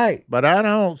 Well, hey, but I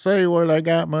don't see where they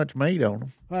got much meat on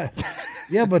them, hey,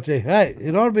 yeah, but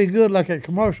it ought to be good like a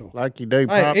commercial. like you do Hey,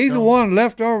 popcorn. either one,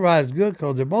 left or right, is good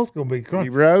because they're both gonna be You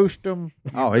crunchy. roast them.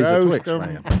 Oh, he's a Twix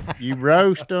man. You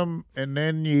roast them, and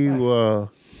then you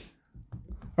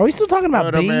Are we still talking about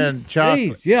put them in bees? chocolate.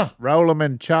 Jeez, yeah. Roll them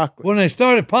in chocolate. When they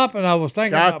started popping, I was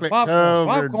thinking Chocolate about popcorn.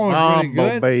 covered Popcorn's really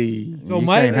good. bumblebee. So You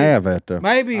maybe can't have that though.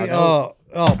 maybe Oh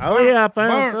yeah, I found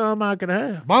burnt some I could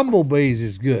have. bumblebees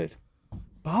is good.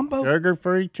 Bumbo?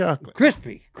 Sugar-free chocolate.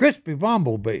 Crispy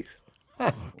bumblebees.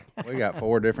 We got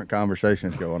 4 different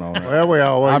conversations going on. Right? Well, we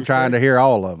always. I'm trying to hear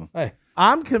all of them. Hey,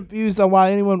 I'm confused on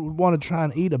why anyone would want to try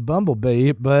and eat a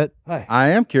bumblebee, but hey. I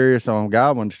am curious on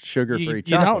Godwin's sugar-free you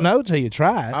chocolate. don't know till you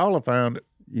try it. Paula found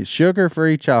it.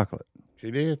 Sugar-free chocolate. She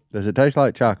did. Does it taste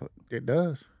like chocolate? It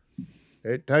does.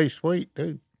 It tastes sweet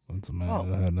too. What's the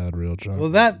matter? I hadn't had real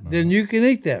chocolate. Well, then you can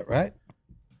eat that, right?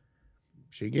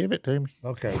 She gave it to me.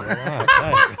 Okay. Well, all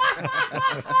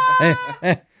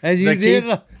right. and you The did,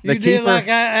 keep- you the did keeper- like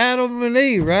Adam and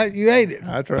Eve, right? You ate it.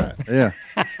 That's right. Yeah.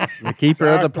 The keeper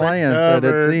of the Chocolate plan said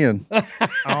it's covered. in.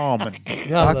 Almond.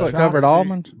 Chocolate covered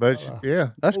almonds. But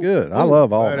yeah. That's good. I love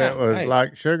But almonds. it was Hey.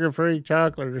 like sugar-free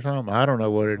chocolate or something. I don't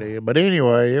know what it is. But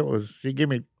anyway, it was.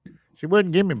 She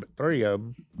wouldn't give me but 3 of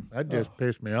them. That just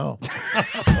pissed me off.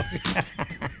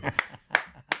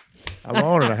 I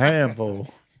wanted a handful.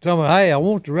 Tell me, hey, I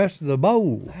want the rest of the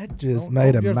bowl. That just Don't-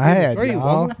 made don't him just give me mad, 3,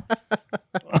 y'all. woman.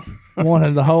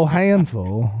 Wanted the whole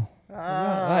handful.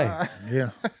 Hey, Yeah.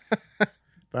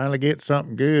 Finally get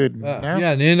something good. Now,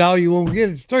 yeah, and then all you want to get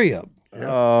is 3 of them.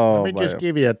 Oh, let me just man.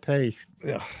 give you a taste.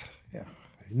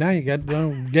 Now you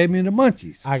gave me the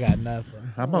munchies. I got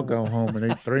nothing. I'm going to go home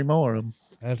and eat 3 more of them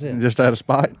That's it. Just out of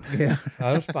spite.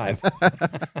 Out of spite.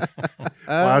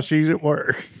 while she's at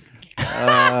work.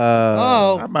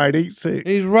 Oh, I might eat 6.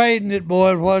 he's raiding it,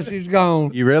 boys, while she's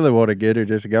gone. You really want to get her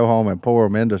just to go home and pour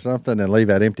them into something and leave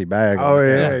that empty bag. Oh, on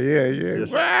it.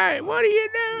 yeah. Right. What are you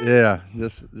doing? Yeah,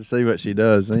 just to see what she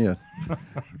does then.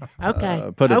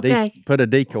 Okay. Put a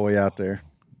decoy out there.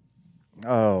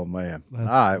 Oh man! All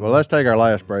right, well let's take our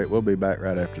last break. We'll be back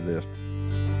right after this.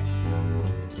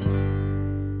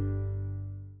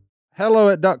 Hello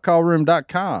at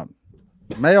duckcallroom.com.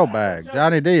 Mailbag.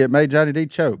 Johnny D. It made Johnny D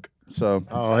choke. So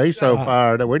Oh, he's so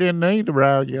fired up. We didn't need to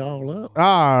rile you all up.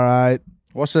 All right.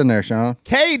 what's in there, Sean?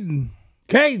 Caden.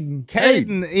 Caden.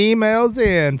 Caden emails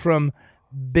in from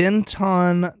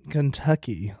Benton,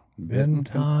 Kentucky.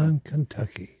 Benton,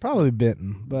 Kentucky. Probably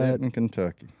Benton, but Benton,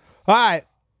 Kentucky. all right.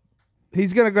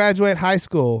 He's going to graduate high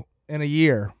school in a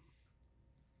year.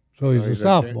 So he's a he's a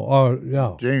sophomore, or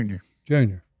no, Junior.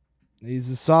 junior. He's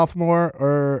a sophomore,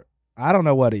 or I don't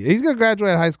know what he's going to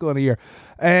graduate high school in a year.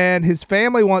 And his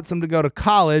family wants him to go to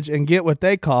college and get what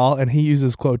they call, and he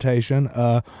uses quotation,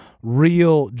 a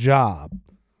real job.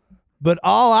 But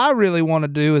all I really want to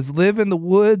do is live in the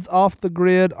woods off the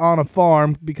grid on a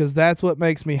farm because that's what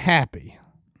makes me happy.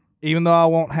 Even though I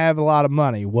won't have a lot of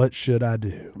money, what should I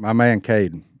do? My man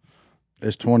Caden.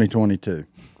 It's 2022.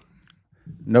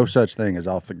 No such thing as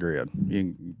off the grid.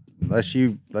 Unless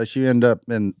you end up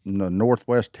in the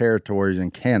Northwest Territories in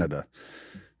Canada,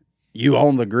 you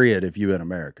own the grid if you in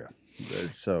America.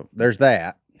 So there's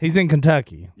that. He's in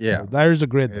Kentucky. Yeah. So there's a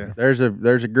grid there. There's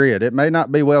a grid. It may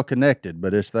not be well connected,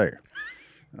 but it's there.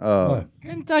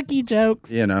 Kentucky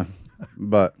jokes. You know,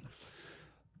 but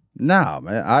no,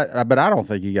 man. But I don't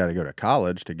think you got to go to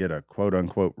college to get a quote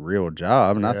unquote real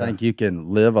job. And I think you can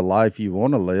live a life you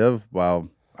want to live while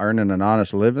earning an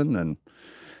honest living and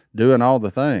doing all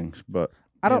the things. But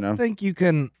I don't think you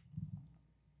can.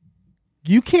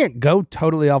 You can't go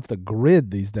totally off the grid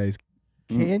these days,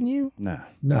 can you?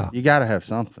 No. You got to have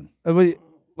something.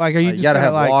 Like, are you You just got to kinda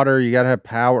have like, water. You got to have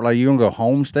power. Like you gonna go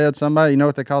homestead somebody? You know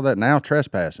what they call that now?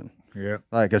 Trespassing. Yeah.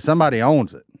 Like if somebody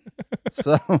owns it.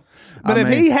 So, But if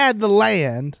he had the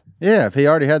land, if he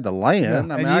already had the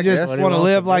land, I mean, and you I just guess, want to wants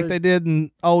live to like do. they did in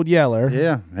Old Yeller,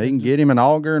 yeah, he can get him an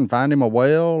auger and find him a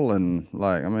well, and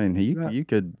like, I mean, you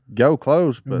could go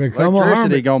close, but Become a electricity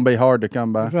hermit. gonna be hard to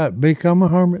come by. That's right. Become a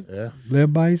hermit. Yeah.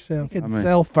 Live by yourself. you could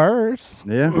sell furs.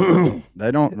 Yeah,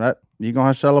 they don't. That you gonna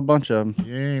have to sell a bunch of them.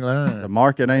 You ain't lying. The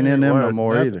market ain't in them no Worth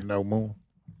more nothing either. No more.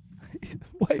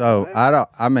 So I don't.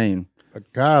 I mean,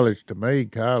 But college, to me,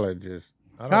 college is.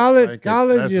 I don't College, think it's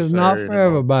college is not necessary for anymore.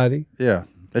 everybody. yeah,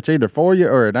 it's either for you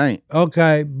or it ain't.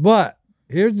 Okay, but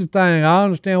here's the thing. I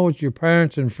understand what your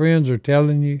parents and friends are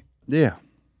telling you. Yeah,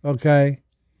 Okay,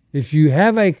 if you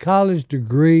have a college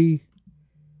degree,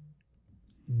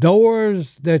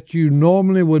 doors that you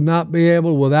normally would not be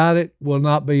able without it will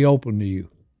not be open to you.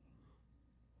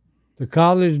 the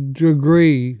college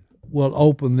degree will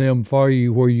open them for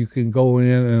you where you can go in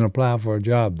and apply for a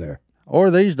job there.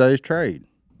 Or these days, trade.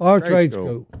 Or Trade trade school.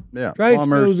 school. Yeah, Trade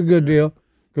plumbers. school is a good deal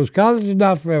because college is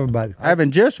not for everybody.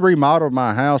 Having just remodeled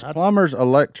my house, plumbers,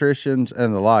 electricians,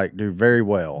 and the like do very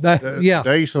well. Yeah.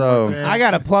 Diesel So- mechanic. I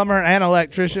got a plumber and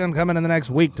electrician coming in the next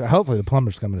week. Hopefully, the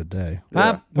plumber's coming today.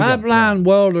 Pipeline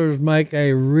welders make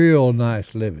a real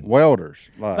nice living. Welders.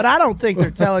 Like, But I don't think they're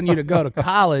telling you to go to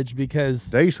college because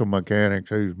diesel mechanics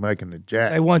who's making the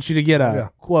jack. they want you to get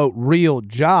a quote real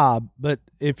job. But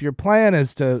if your plan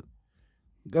is to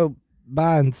go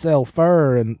buy and sell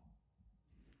fur and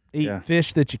eat Yeah.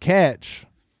 fish that you catch,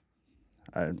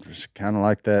 I just kind of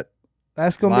like that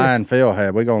that's gonna line Phil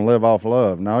had. We're going to live off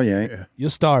love. No, you ain't. be you'll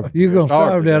starve. You're going to starve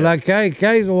starve to to death. death. Like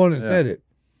Kay's the one that said it.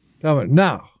 Tell me,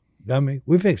 no, dummy,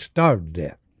 we fix starve to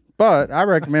death. But I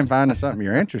recommend finding something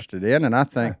you're interested in, and I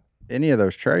think any of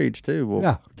those trades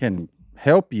too can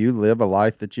help you live a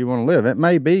life that you want to live. It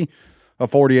may be a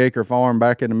 40-acre farm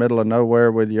back in the middle of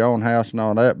nowhere with your own house and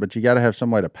all that, but you got to have some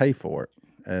way to pay for it.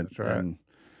 And That's right.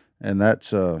 and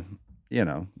that's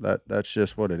that's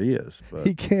just what it is. But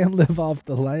He can't live off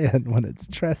the land when it's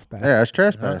trespass. yeah, it's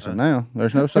trespassing now.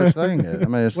 There's no such thing. I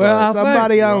mean, it's Well, like, I think-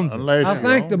 Somebody owns it. Unless I you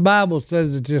think own- the Bible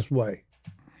says it this way: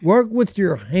 work with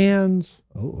your hands,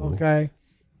 okay,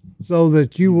 so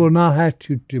that you will not have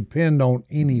to depend on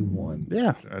anyone.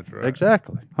 yeah, That's right.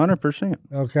 exactly, 100%.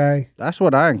 Okay, That's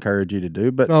what I encourage you to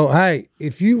do. But so hey,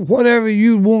 if you whatever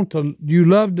you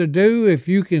love to do, if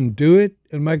you can do it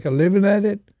and make a living at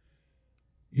it,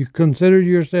 you consider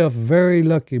yourself very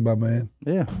lucky, my man.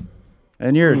 yeah,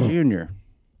 and you're a junior.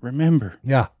 Remember,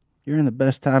 Yeah, you're in the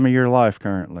best time of your life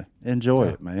currently. Enjoy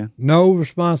it, man. no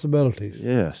responsibilities.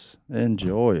 Yes,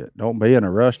 enjoy it. Don't be in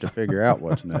a rush to figure out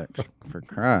what's next. For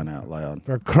crying out loud.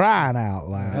 For crying out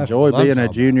loud. Enjoy what I'm being a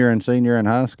talking junior and senior in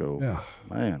high school. Yeah.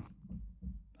 Man.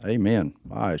 Amen.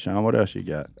 All right, Sean, what else you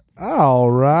got?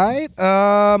 All right.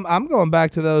 I'm going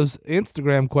back to those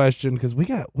Instagram questions because we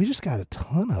just got a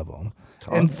ton of them.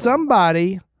 And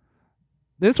somebody,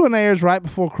 this one airs right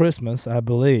before Christmas, I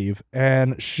believe,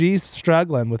 and she's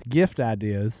struggling with gift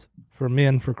ideas for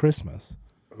men for Christmas.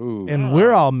 Ooh. And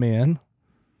we're all men.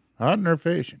 Hunting or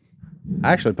fishing?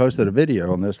 I actually posted a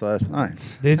video on this last night.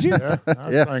 Did you? Yeah, I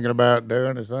was Yeah. thinking about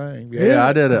doing the same. Yeah,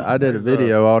 I did a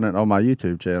video on it on my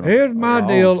YouTube channel. Here's my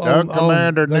deal Duck on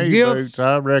Commander the knee gifts, boots.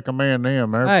 I recommend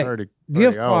them. They're Hey, pretty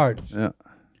gift awesome. cards, Yeah.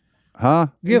 Huh?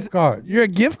 gift cards. You're a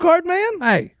gift card man?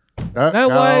 Hey, Duck That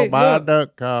call, way, buy look, a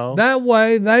duck call. that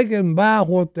way they can buy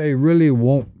what they really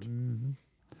want.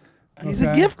 He's a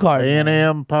Okay. gift card man.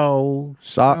 B&M pole,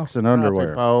 Socks and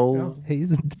underwear. pole,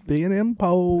 He's a B&M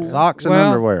pole. Socks and Well,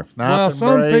 underwear. Well, Snapping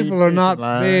some braid, people are not fishing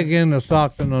line, big into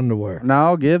socks and underwear.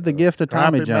 No, give the gift to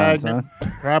Tommy crappie John, magnet,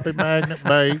 son. crappie magnet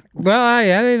bait. Well, hey,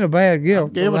 that ain't a bad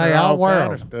gift. Giving Hey, her I'll all wear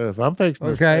kind of them. stuff. I'm fixing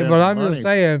to Okay, spend but some I'm money. just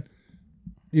saying,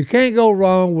 you can't go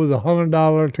wrong with a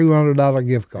 $100, $200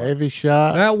 gift card. Heavy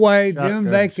shot. That way, then Shotgun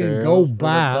they can go shells with a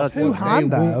buy what bucket. they Who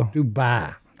Hondo? want to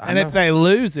buy. And if they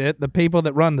lose it, the people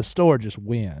that run the store just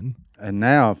win. And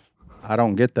now, if I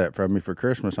don't get that from you for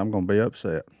Christmas, I'm going to be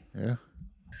upset. Yeah.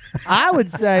 I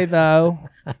would say, though,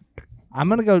 I'm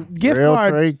going to go gift Real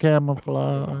card. tree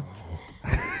camouflage.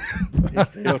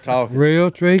 Still talking. Real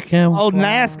tree camel. Old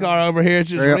NASCAR over here is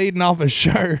just Yep. reading off his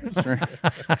shirt. Shrimp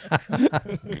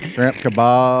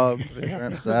kebab,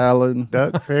 shrimp salad.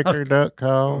 Duck picker, duck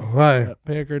call. Right.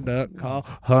 Picker, duck call,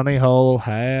 honey hole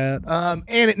hat.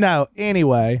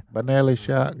 Anyway, Benelli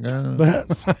shotgun.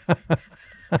 but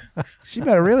she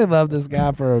better really love this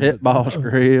guy for a Pit Boss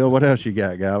Grill. What else you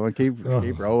got, Galvin? Keep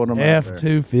rolling them out there.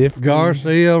 F-250.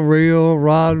 Garcia reel,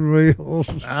 rod and reels.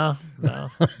 No.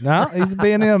 No, he's a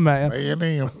B&M man.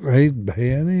 B&M. He's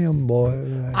paying him,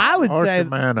 boy. I would Or say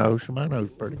Shimano.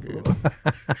 Shimano's pretty good.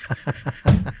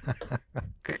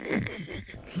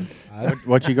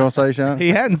 What you gonna say, Sean? he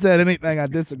hadn't said anything I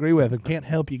disagree with and can't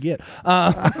help you get. No,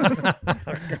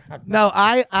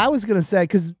 I was going to say,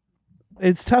 because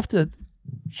it's tough to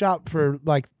shop for,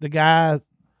 like, the guy,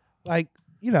 like,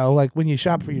 you know, like when you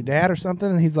shop for your dad or something,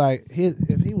 and he's like,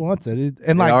 if he wants it, and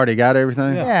He like, already got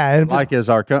everything. yeah, and Like is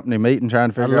our company meeting trying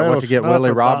to figure out what to get Willie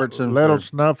snuffer Robertson. little for-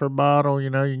 snuffer bottle, you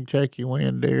know, you can check your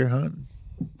wind deer hunting.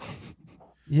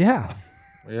 yeah.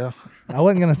 Yeah. I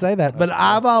wasn't going to say that, but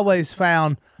I've always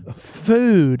found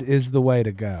food is the way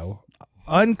to go.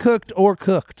 Uncooked or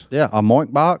cooked. Yeah, a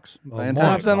moink box.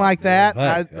 Fantastic. Something like that.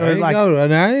 Right. Or There you like, go.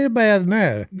 And that ain't bad than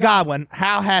that. Godwin,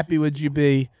 how happy would you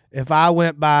be if I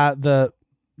went by the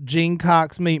Gene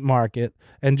Cox meat market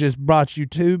and just brought you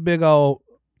two big old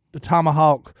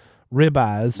tomahawk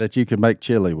ribeyes That you can make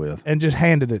chili with. and just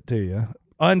handed it to you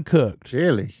uncooked?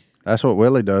 Chili. That's what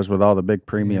Willie does with all the big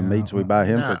premium meats we buy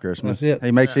him for Christmas. That's it.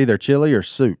 He makes either chili or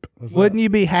soup. Wouldn't you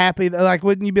be happy? Like,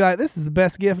 wouldn't you be like, this is the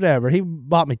best gift ever? He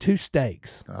bought me 2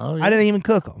 steaks. Oh, yeah. I didn't even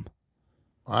cook them.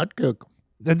 I'd cook 'em.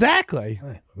 Exactly.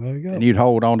 Hey, there you go. And you'd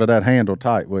hold on to that handle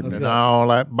tight, wouldn't And it? all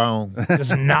that bone.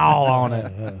 Just gnaw on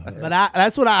it. But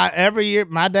that's what every year,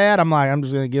 my dad, I'm like, I'm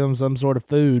just going to give him some sort of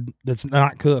food that's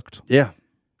not cooked. Yeah.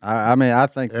 I mean, I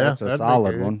think Yeah, that's a that'd be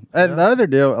solid good. one. And the other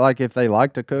deal, like if they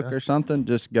like to cook or something,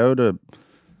 just go to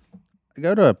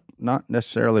not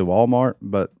necessarily Walmart,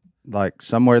 but like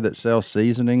somewhere that sells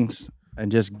seasonings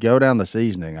and just go down the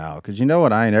seasoning aisle. Because you know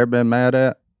what I ain't ever been mad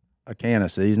at? A can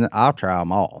of seasoning. I'll try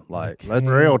them all. Like, let's.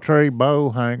 Real tree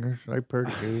bow hangers. They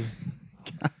pretty good.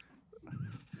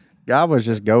 Guy was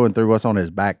just going through what's on his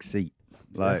back seat.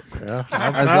 Like, Yeah.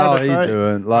 that's all he's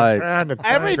doing. Like, Trying to think.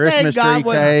 Everything Christmas God tree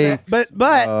would say, cakes,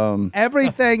 but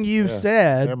everything you've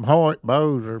said, Them Hoyt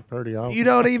bows are pretty awesome. you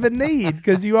don't even need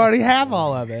because you already have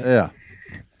all of it. yeah.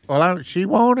 Well, she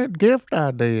wanted gift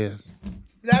ideas.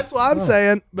 That's what I'm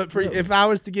saying. But for if I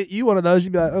was to get you one of those,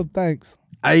 you'd be like, oh, thanks.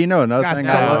 Hey, you know another Got thing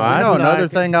some. I love. I'd You know another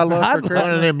like thing I love for I'd One of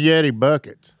Christmas? them Yeti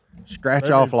buckets. Scratch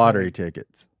off lottery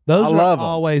tickets. Those I are love 'em.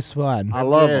 always fun. I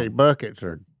love Yeti them. buckets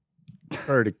are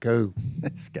pretty cool.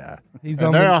 This guy. He's And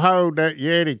on they'll the, hold that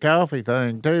Yeti coffee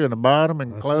thing too in the bottom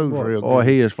and close real Boy, good.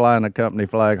 he is flying the company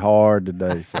flag hard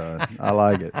today, son. I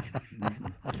like it.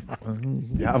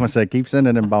 Yeah, I'm gonna say keep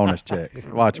sending them bonus checks.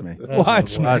 Watch me.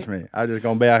 watch me Watch me. I'm just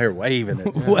gonna be out here waving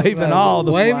it. waving all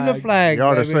the Waving the flags. flag. You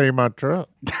ought to baby. see my truck.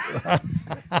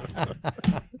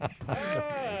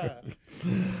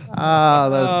 Ah,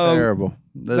 that's terrible.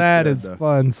 That is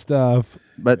fun stuff.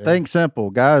 But think simple.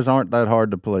 Guys aren't that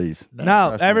hard to please. No,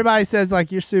 Trust me. everybody says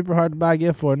like you're super hard to buy a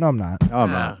gift for. No, I'm not. Oh,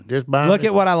 no. Just buy Look me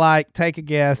at what I like. Take a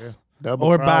guess, double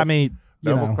or cross, buy me, you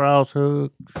double know, cross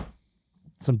hook,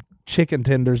 some chicken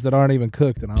tenders that aren't even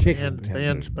cooked, and I'll Chicken spin,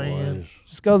 tenders, spin. boys.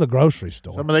 just go to the grocery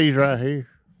store. Some of these right here.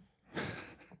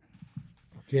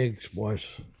 Jigs, boys.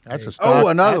 That's a stock,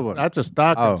 another one. That's a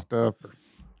stocking Oh. stuffer.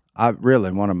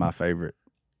 One of my favorite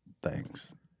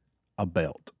things, a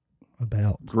belt,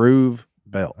 About groove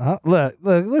belt. look,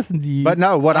 listen to you. But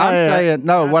no, what I'm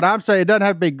saying it doesn't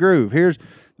have to be groove.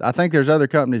 I think there's other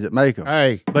companies that make them,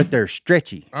 Hey, but they're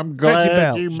stretchy. I'm Stretchy glad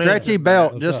belt. you Stretchy mentioned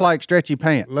belt, What's just up? like stretchy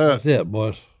pants. that. Look, That's it,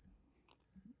 boys.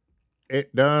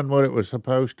 it done what it was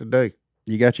supposed to do.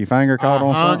 You got your finger caught I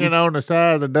on hung something? it on the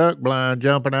side of the duck blind,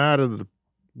 jumping out of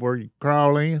where you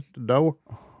crawl in the door.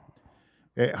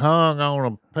 It hung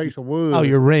on a piece of wood.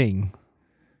 your ring,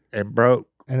 and broke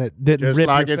and it didn't just rip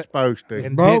like your it's supposed to.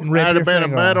 and broke. didn't rip I'd your have been a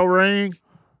finger metal off. ring.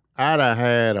 I'd have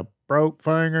had a broke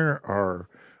finger, or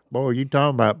boy, you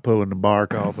talking about pulling the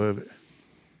bark off of it?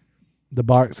 The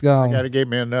bark's Got gone. to get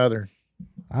me another.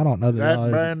 I don't know that. That y'all-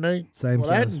 brand new. same well,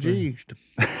 that's size ring. used.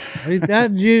 He's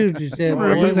that used, he said. Well,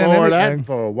 we represent wore anything. that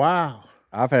for a while.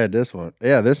 I've had this one.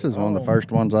 Yeah, this is one of the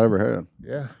first ones I ever had.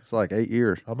 Yeah, It's like 8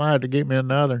 years. I might have to get me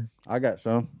another. I got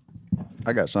some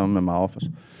in my office.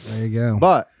 There you go.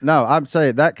 But no, I'm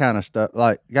saying that kind of stuff.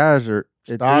 Like guys are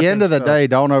at the Stocking end of the stuff. day,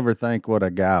 don't overthink what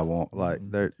a guy wants. Like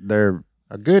they're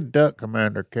A good duck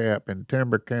commander cap and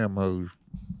timber camos.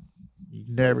 You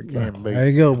never can There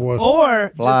beat. you go, boys. Or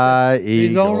fly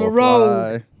eagle. on the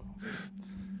road. Fly.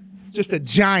 just a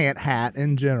giant hat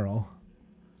in general.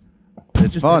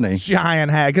 It's Just a funny.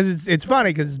 giant hat because it's funny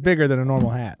because it's bigger than a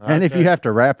normal hat. And if you have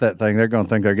to wrap that thing, they're going to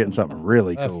think they're getting something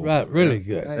really That's cool. right. Really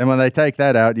good. And when they take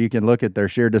that out, you can look at their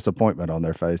sheer disappointment on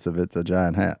their face if it's a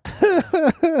giant hat.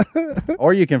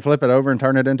 Or you can flip it over and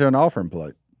turn it into an offering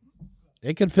plate.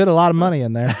 It could fit a lot of money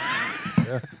in there.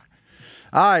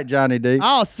 All right, Johnny D.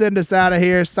 I'll send us out of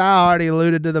here. Si already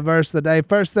alluded to the verse of the day.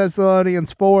 1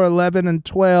 Thessalonians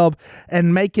 4:11-12.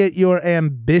 And make it your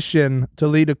ambition to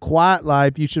lead a quiet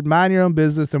life. You should mind your own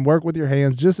business and work with your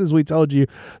hands, just as we told you,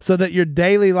 so that your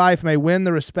daily life may win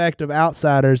the respect of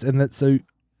outsiders, and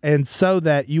so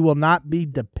that you will not be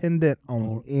dependent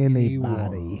on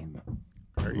anybody.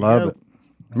 Love it.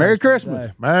 Merry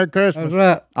Christmas. Merry Christmas. That's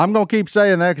right. I'm going to keep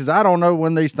saying that because I don't know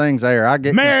when these things air. I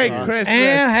get Merry confused. Christmas.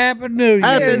 And Happy New Year.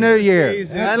 Happy New Year.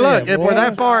 season. And look, if we're that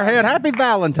boys. far ahead, happy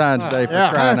Valentine's Day for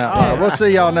crying out loud. We'll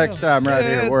see y'all next time right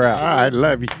here. We're out. All right,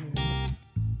 love you.